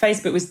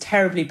 Facebook was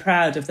terribly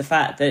proud of the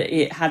fact that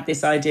it had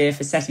this idea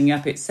for setting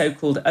up its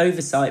so-called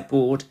oversight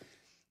board.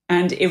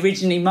 And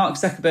originally, Mark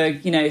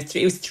Zuckerberg,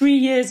 it was 3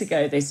 years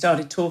ago they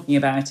started talking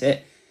about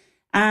it.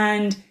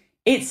 And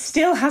it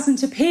still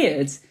hasn't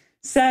appeared.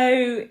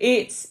 So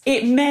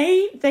it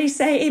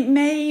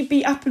may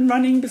be up and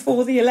running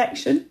before the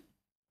election.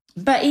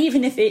 But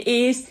even if it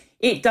is,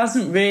 it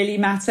doesn't really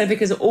matter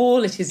because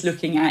all it is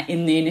looking at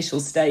in the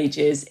initial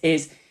stages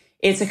is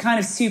it's a kind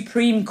of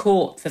supreme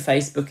court for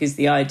Facebook is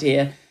the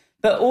idea.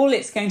 But all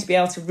it's going to be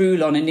able to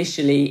rule on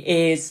initially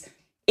is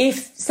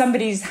if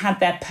somebody's had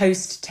their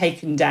post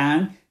taken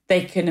down,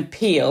 they can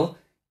appeal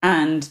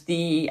and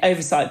the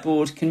oversight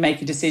board can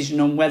make a decision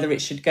on whether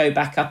it should go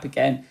back up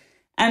again.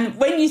 And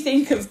when you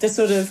think of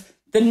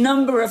the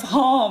number of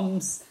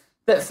harms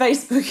that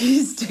Facebook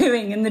is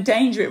doing and the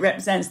danger it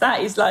represents,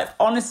 that is like,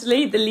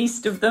 honestly, the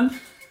least of them.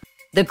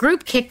 The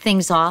group kicked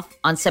things off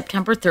on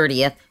September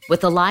 30th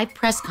with a live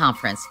press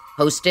conference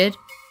hosted,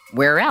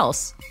 where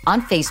else?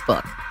 On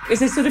Facebook.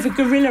 It's a sort of a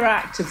guerrilla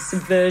act of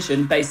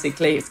subversion,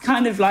 basically. It's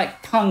kind of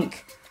like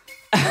punk.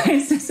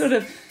 It's a sort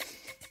of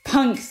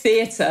punk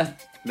theatre.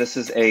 This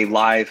is a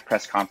live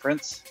press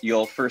conference.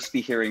 You'll first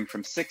be hearing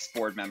from 6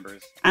 board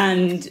members.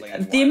 And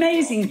the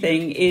amazing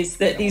thing is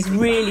that these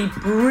really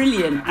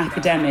brilliant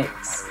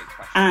academics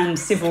and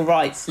civil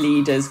rights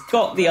leaders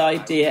got the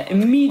idea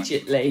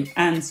immediately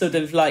and sort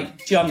of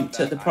like jumped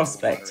at the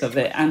prospect of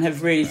it and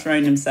have really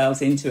thrown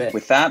themselves into it.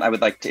 With that, I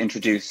would like to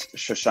introduce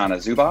Shoshana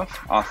Zuboff,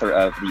 author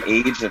of The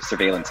Age of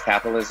Surveillance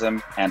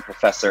Capitalism and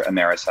Professor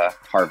Emerita,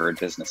 Harvard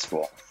Business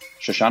School.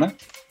 Shoshana?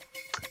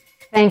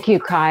 Thank you,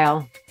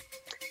 Kyle.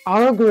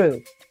 Our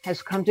group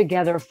has come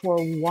together for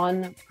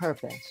one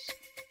purpose.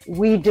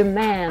 We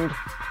demand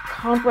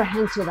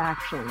comprehensive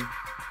action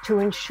to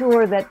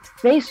ensure that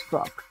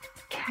Facebook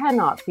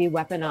cannot be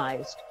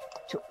weaponized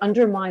to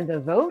undermine the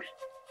vote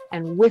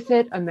and with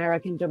it,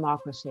 American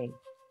democracy.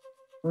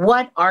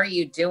 What are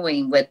you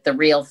doing with the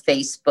Real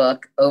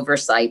Facebook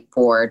Oversight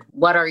Board?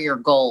 What are your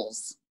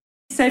goals?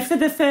 So for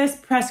the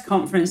first press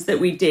conference that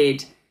we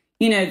did,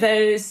 you know,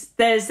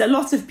 there's a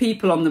lot of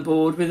people on the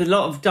board with a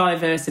lot of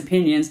diverse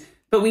opinions,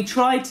 but we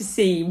tried to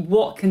see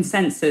what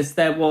consensus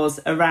there was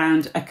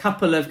around a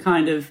couple of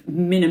kind of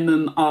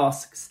minimum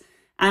asks.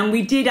 And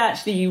we did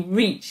actually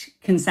reach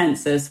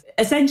consensus.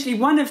 Essentially,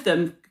 one of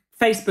them,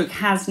 Facebook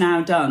has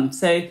now done.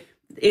 So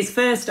its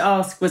first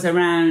ask was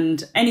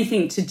around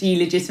anything to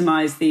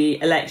delegitimize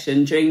the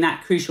election during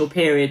that crucial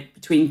period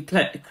between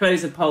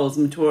close of polls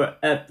and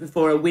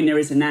before a winner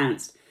is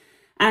announced.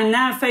 And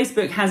now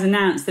Facebook has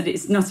announced that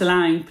it's not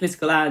allowing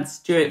political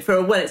ads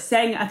it's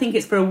saying, I think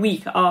it's for a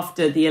week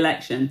after the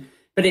election,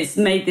 but it's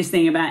made this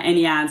thing about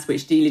any ads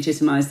which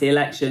delegitimize the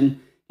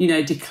election, you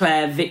know,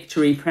 declare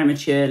victory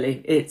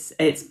prematurely.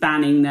 It's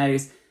banning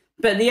those.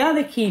 But the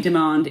other key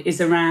demand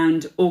is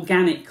around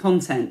organic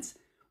content,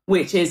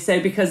 which is so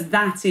because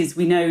that is,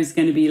 we know, is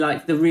going to be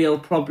like the real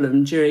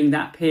problem during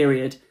that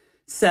period.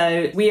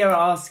 So we are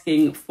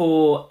asking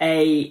for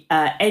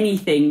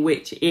anything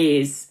which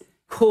is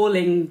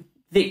calling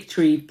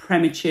victory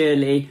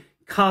prematurely,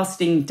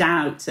 casting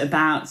doubt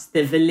about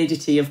the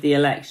validity of the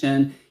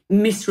election,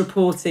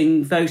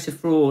 misreporting voter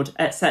fraud,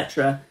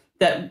 etc.,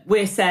 that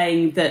we're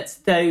saying that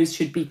those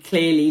should be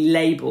clearly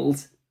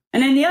labelled.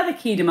 And then the other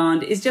key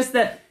demand is just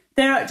that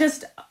they're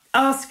just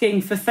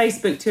asking for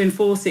Facebook to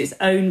enforce its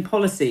own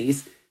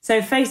policies. So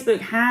Facebook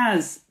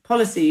has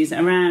policies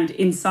around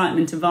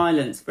incitement to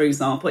violence, for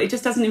example. It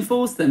just doesn't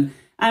enforce them.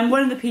 And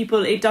one of the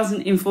people it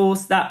doesn't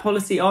enforce that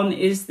policy on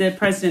is the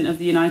President of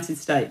the United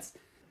States.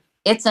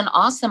 It's an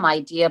awesome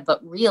idea,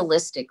 but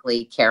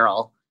realistically,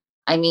 Carol,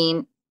 I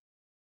mean,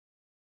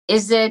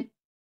 is it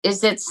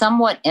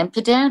somewhat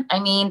impotent? I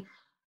mean,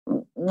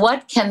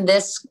 what can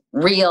this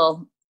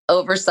Real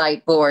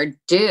Oversight Board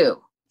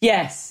do?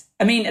 Yes.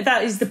 I mean,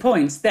 that is the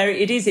point.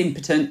 It is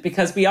impotent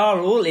because we are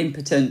all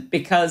impotent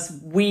because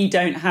we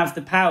don't have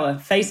the power.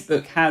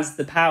 Facebook has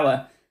the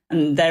power.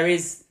 And there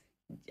is,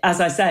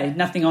 as I say,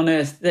 nothing on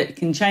earth that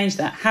can change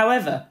that.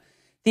 However,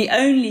 the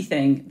only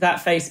thing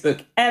that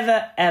Facebook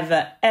ever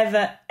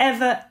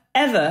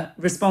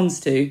responds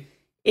to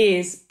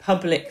is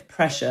public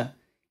pressure.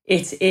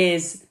 It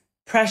is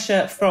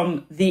pressure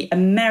from the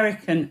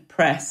American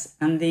press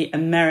and the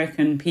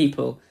American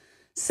people.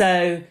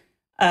 So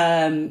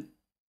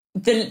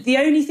the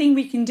only thing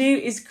we can do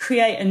is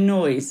create a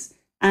noise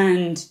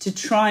and to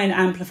try and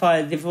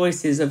amplify the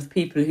voices of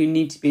people who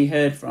need to be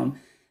heard from.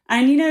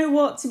 And you know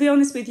what, to be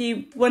honest with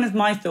you, one of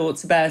my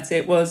thoughts about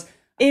it was,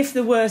 if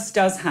the worst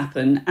does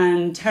happen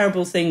and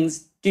terrible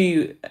things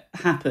do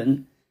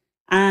happen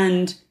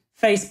and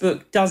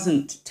Facebook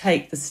doesn't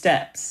take the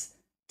steps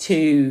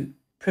to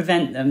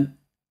prevent them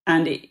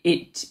and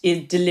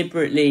it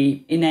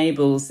deliberately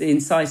enables the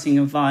inciting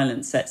of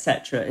violence,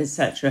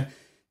 etc.,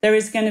 there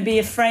is going to be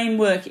a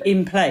framework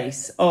in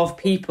place of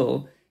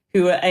people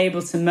who are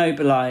able to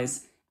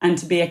mobilise and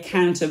to be a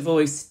counter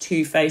voice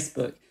to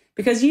Facebook.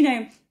 Because, you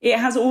know, it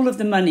has all of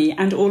the money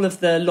and all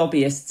of the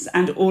lobbyists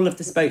and all of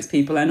the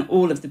spokespeople and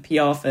all of the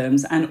PR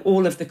firms and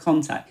all of the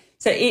contact.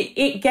 So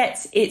it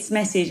gets its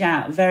message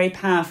out very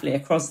powerfully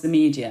across the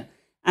media.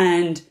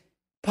 And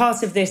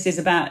part of this is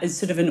about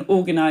sort of an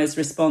organised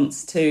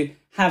response to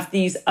have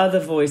these other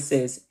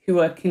voices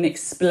who can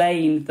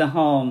explain the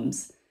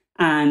harms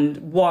and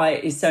why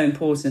it is so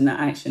important that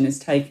action is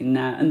taken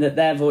now and that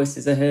their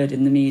voices are heard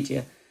in the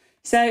media.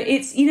 So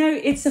it's, you know,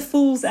 it's a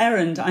fool's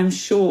errand, I'm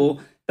sure.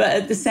 But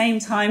at the same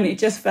time, it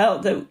just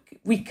felt that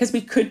because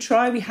we could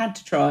try, we had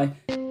to try.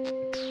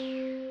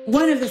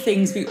 One of the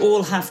things we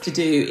all have to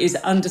do is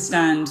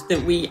understand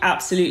that we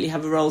absolutely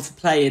have a role to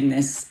play in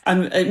this.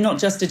 I'm not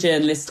just a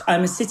journalist,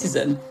 I'm a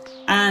citizen.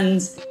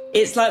 And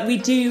it's like we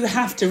do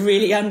have to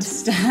really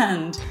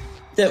understand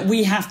that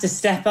we have to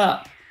step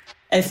up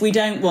if we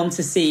don't want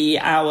to see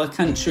our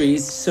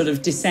countries sort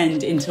of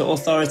descend into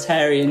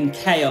authoritarian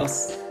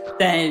chaos.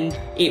 then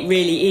it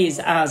really is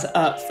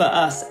up for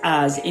us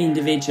as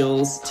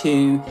individuals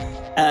to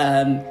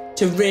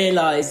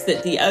realise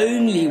that the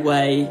only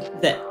way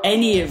that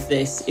any of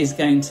this is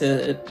going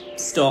to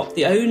stop,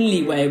 the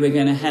only way we're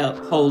going to help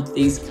hold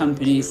these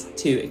companies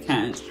to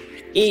account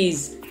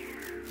is,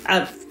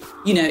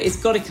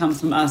 it's got to come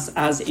from us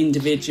as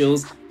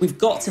individuals. We've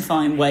got to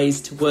find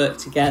ways to work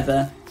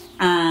together.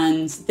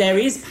 And there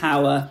is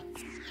power,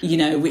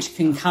 which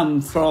can come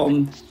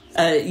from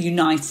a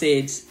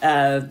united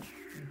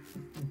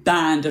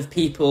band of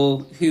people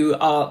who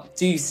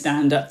do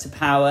stand up to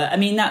power. I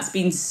mean,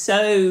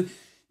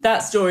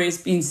 that story has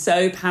been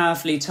so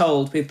powerfully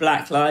told with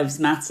Black Lives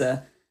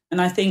Matter. And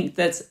I think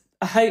that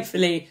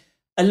hopefully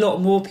a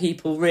lot more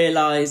people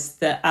realise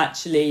that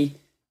actually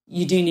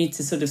you do need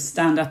to sort of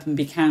stand up and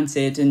be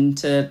counted and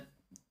to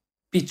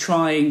be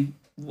trying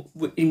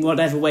in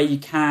whatever way you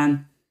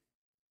can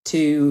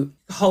to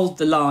hold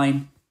the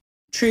line.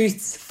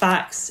 Truths,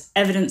 facts,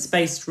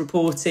 evidence-based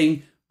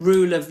reporting,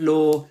 rule of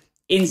law,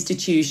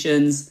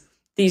 institutions,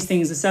 these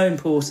things are so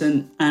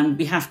important, and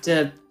we have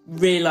to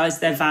realise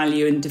their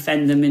value and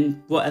defend them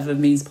in whatever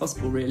means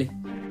possible, really.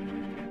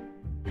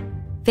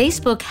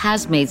 Facebook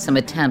has made some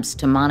attempts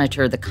to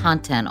monitor the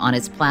content on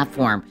its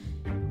platform.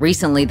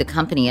 Recently, the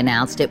company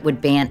announced it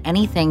would ban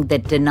anything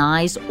that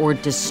denies or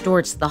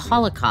distorts the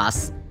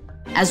Holocaust,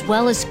 as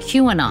well as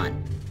QAnon,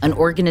 an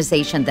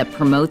organization that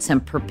promotes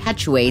and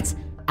perpetuates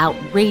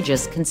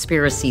outrageous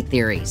conspiracy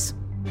theories.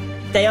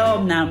 They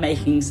are now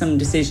making some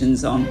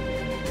decisions on,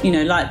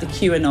 like the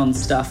QAnon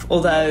stuff,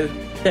 although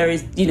there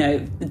is,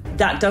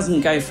 that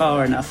doesn't go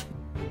far enough.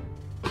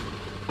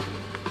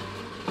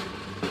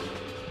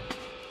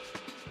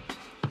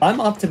 I'm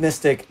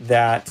optimistic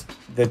that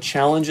the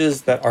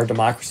challenges that our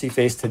democracy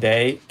faces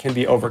today can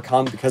be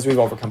overcome because we've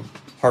overcome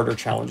harder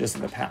challenges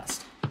in the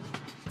past.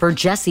 For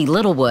Jesse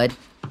Littlewood,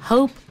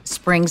 hope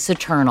springs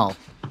eternal.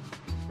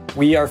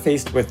 We are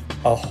faced with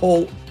a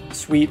whole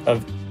suite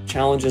of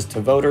challenges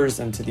to voters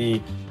and to the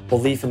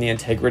belief in the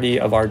integrity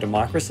of our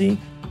democracy,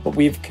 but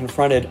we've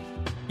confronted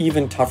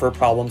even tougher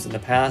problems in the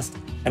past.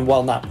 And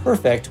while not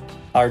perfect,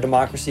 our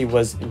democracy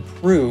was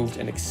improved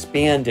and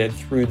expanded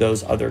through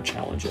those other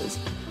challenges.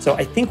 So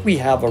I think we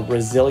have a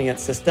resilient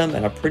system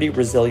and a pretty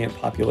resilient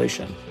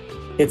population.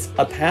 It's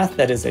a path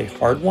that is a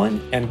hard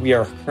one, and we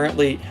are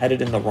currently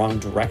headed in the wrong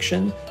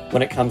direction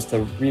when it comes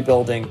to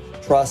rebuilding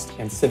trust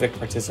and civic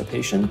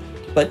participation.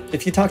 But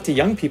if you talk to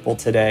young people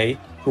today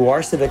who are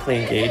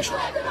civically engaged,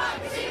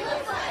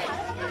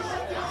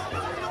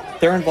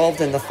 they're involved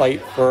in the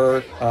fight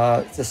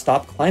to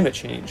stop climate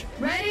change.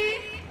 Ready?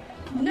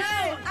 No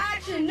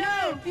action,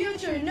 no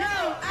future,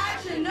 no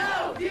action,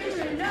 no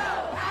future,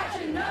 no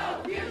action,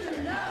 no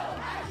future, no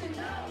action,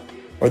 no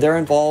future. Or they're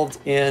involved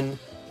in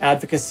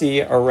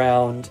advocacy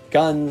around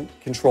gun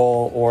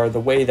control or the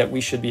way that we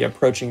should be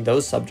approaching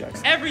those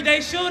subjects. Everyday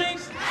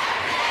shootings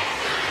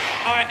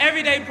are an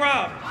everyday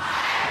problem.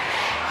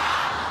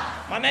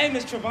 My name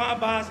is Trevon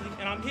Bosley,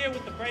 and I'm here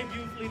with the Brave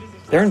Youth Leaders.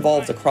 They're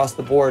involved across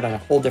the board on a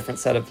whole different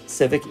set of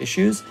civic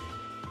issues.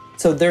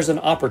 So there's an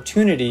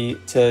opportunity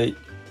to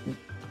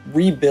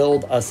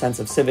rebuild a sense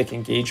of civic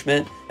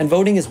engagement, and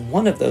voting is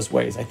one of those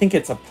ways. I think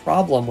it's a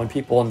problem when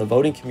people in the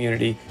voting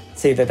community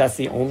say that that's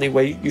the only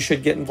way you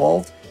should get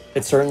involved.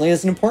 It certainly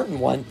is an important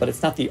one, but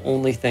it's not the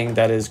only thing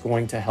that is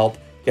going to help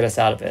get us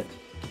out of it.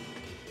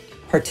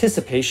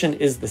 Participation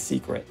is the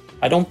secret.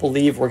 I don't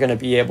believe we're going to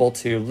be able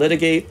to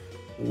litigate,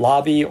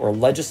 lobby, or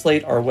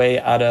legislate our way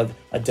out of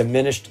a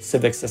diminished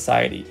civic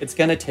society. It's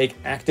going to take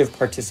active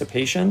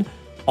participation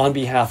on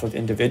behalf of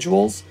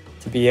individuals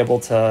to be able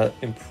to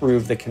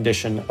improve the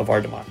condition of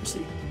our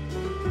democracy.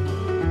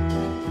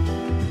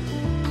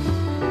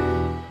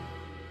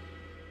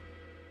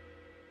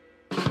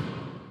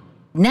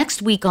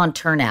 Next week on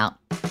Turnout,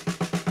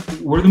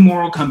 we're the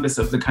moral compass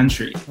of the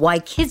country. Why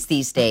kids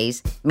these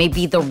days may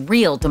be the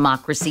real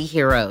democracy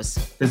heroes.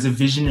 There's a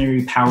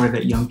visionary power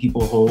that young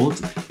people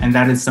hold, and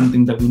that is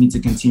something that we need to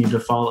continue to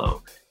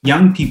follow.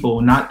 Young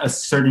people, not a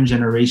certain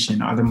generation,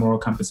 are the moral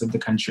compass of the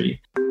country.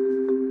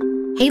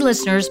 Hey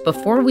listeners,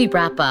 before we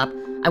wrap up,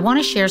 I want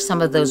to share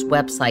some of those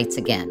websites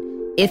again.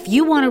 If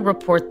you want to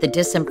report the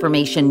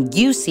disinformation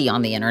you see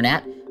on the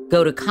internet,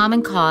 go to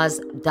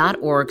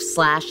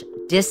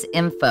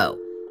commoncause.org/disinfo.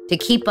 To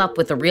keep up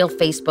with the Real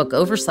Facebook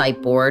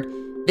Oversight Board,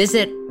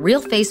 visit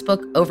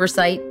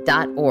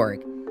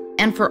realfacebookoversight.org.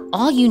 And for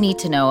all you need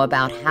to know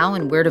about how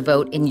and where to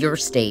vote in your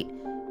state,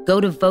 go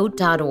to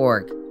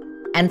vote.org.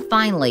 And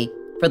finally,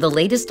 for the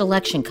latest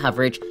election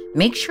coverage,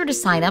 make sure to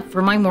sign up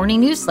for my morning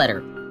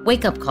newsletter,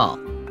 Wake Up Call.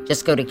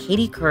 Just go to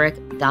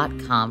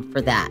katiecouric.com for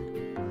that.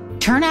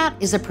 Turnout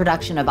is a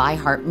production of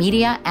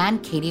iHeartMedia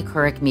and Katie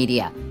Couric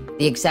Media.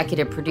 The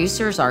executive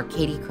producers are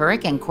Katie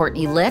Couric and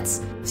Courtney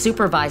Litz.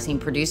 Supervising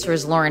producer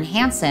is Lauren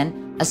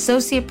Hansen.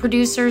 Associate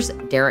producers,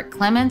 Derek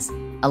Clements,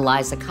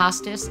 Eliza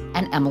Costas,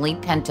 and Emily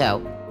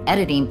Pinto.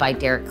 Editing by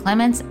Derek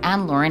Clements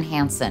and Lauren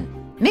Hansen.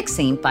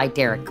 Mixing by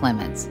Derek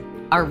Clements.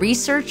 Our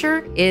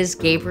researcher is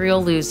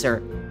Gabriel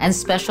Loser. And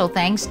special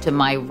thanks to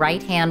my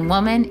right-hand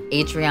woman,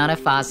 Adriana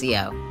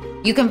Fazio.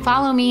 You can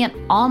follow me at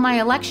all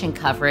my election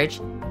coverage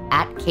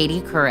at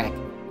Katie Couric.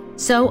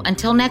 So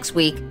until next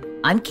week,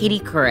 I'm Katie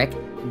Couric.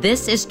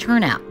 This is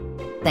Turnout.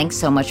 Thanks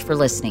so much for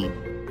listening.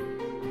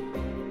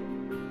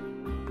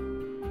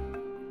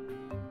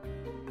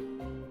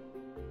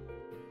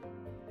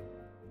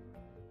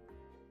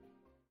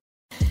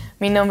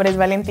 Mi nombre es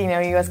Valentina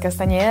Vivas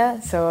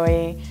Castañeda,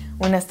 soy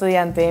una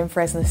estudiante en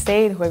Fresno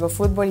State, juego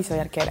fútbol y soy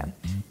arquera.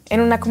 En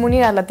una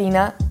comunidad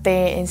latina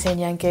te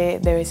enseñan que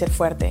debes ser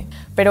fuerte,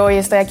 pero hoy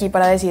estoy aquí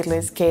para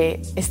decirles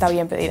que está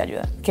bien pedir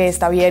ayuda, que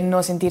está bien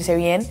no sentirse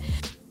bien.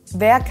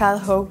 Ve a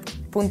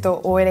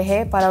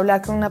calhope.org para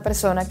hablar con una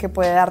persona que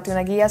puede darte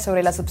una guía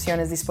sobre las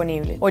opciones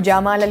disponibles o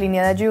llama a la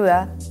línea de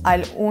ayuda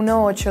al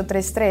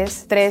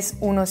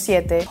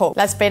 1-833-317-HOPE.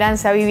 La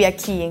esperanza vive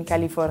aquí en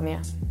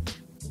California.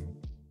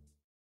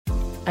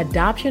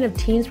 Adoption of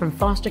teens from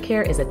foster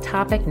care is a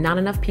topic not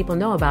enough people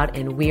know about,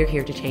 and we're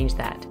here to change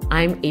that.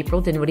 I'm April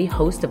Dinwiddie,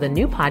 host of the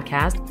new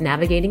podcast,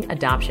 Navigating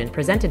Adoption,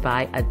 presented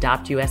by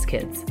Adopt US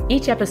Kids.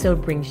 Each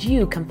episode brings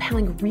you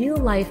compelling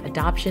real-life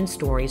adoption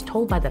stories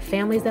told by the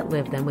families that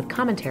live them with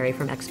commentary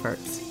from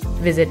experts.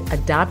 Visit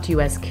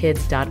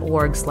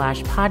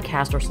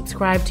adoptuskids.org/podcast or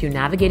subscribe to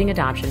Navigating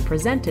Adoption,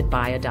 presented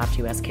by Adopt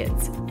US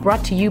Kids.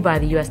 Brought to you by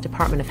the U.S.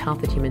 Department of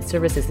Health and Human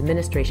Services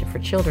Administration for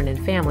Children and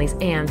Families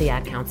and the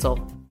Ad Council.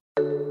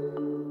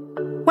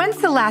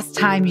 When's the last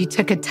time you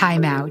took a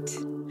time out?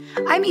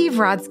 I'm Eve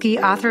Rodsky,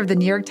 author of the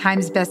New York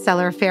Times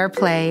bestseller Fair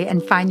Play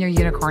and Find Your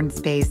Unicorn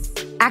Space,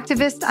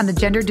 activist on the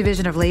Gender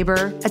Division of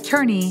Labor,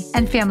 attorney,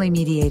 and family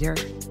mediator.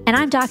 And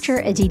I'm Dr.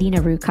 Aditi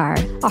Narukar,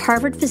 a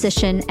Harvard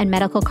physician and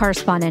medical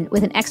correspondent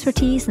with an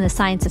expertise in the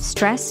science of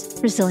stress,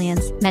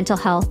 resilience, mental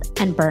health,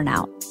 and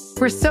burnout.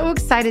 We're so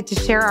excited to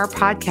share our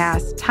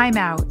podcast, Time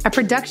Out, a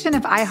production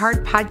of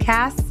iHeart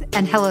Podcasts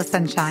and Hello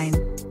Sunshine.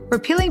 We're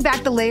peeling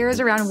back the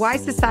layers around why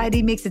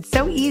society makes it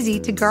so easy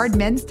to guard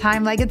men's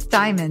time like it's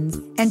diamonds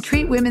and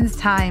treat women's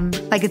time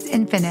like it's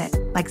infinite,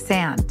 like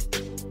sand.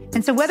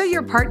 And so whether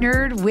you're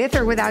partnered with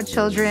or without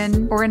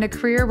children or in a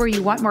career where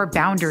you want more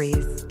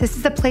boundaries, this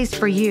is a place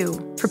for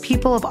you, for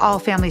people of all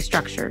family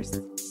structures.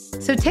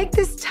 So take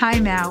this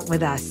time out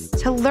with us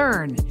to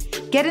learn,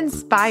 get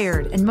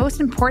inspired, and most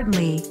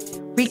importantly,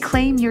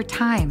 reclaim your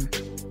time.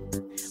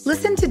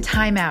 Listen to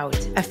Time Out,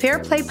 a Fair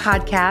Play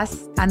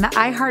podcast on the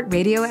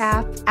iHeartRadio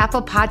app,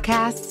 Apple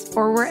Podcasts,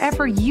 or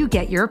wherever you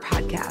get your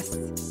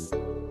podcasts.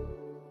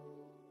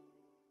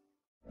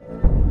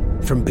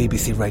 From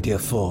BBC Radio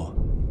 4,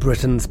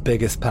 Britain's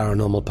biggest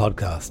paranormal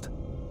podcast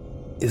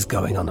is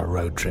going on a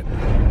road trip.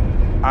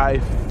 I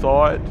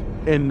thought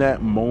in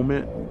that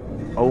moment,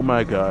 oh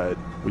my God,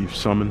 we've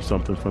summoned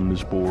something from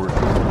this board.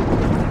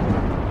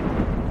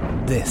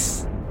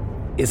 This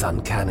is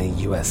Uncanny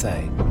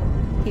USA.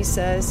 He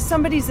says,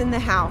 somebody's in the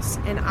house,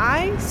 and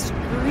I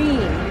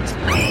screamed.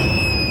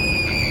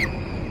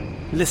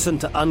 Listen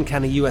to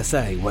Uncanny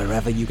USA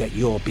wherever you get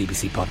your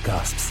BBC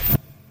podcasts,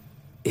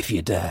 if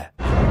you dare.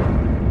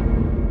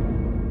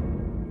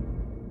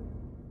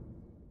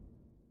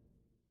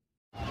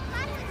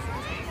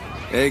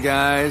 Hey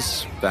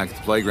guys, back at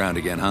the playground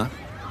again, huh?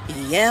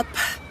 Yep.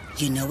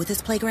 You know what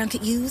this playground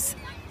could use?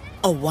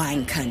 A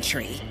wine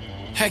country.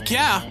 Heck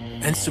yeah,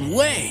 and some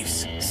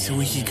waves so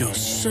we could go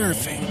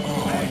surfing.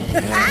 Oh,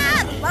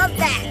 yeah. Love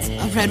that.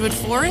 A redwood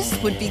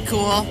forest would be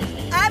cool.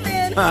 I'm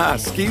in.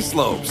 Ski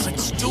slopes.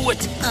 Let's do it.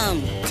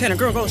 Can a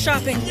girl go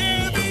shopping?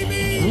 Yeah,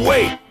 baby.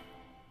 Wait.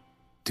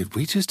 Did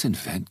we just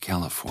invent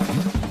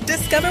California?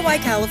 Discover why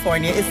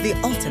California is the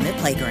ultimate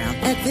playground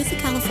at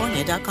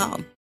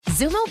visitcalifornia.com.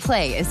 Xumo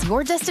Play is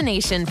your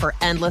destination for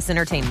endless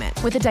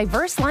entertainment. With a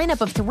diverse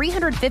lineup of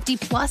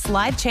 350-plus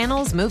live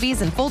channels,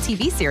 movies, and full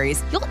TV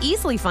series, you'll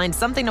easily find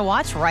something to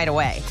watch right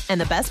away. And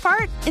the best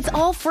part? It's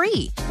all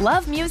free.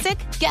 Love music?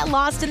 Get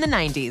lost in the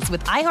 90s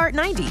with iHeart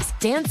 90s.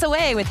 Dance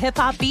away with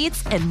hip-hop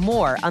beats and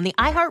more on the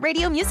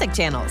iHeartRadio music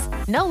channels.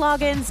 No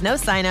logins, no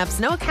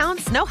signups, no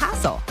accounts, no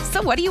hassle.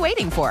 So what are you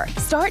waiting for?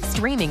 Start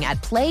streaming at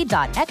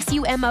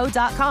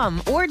play.xumo.com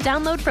or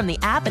download from the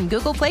app and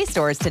Google Play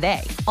stores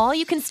today. All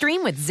you can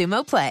stream with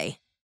Xumo Play.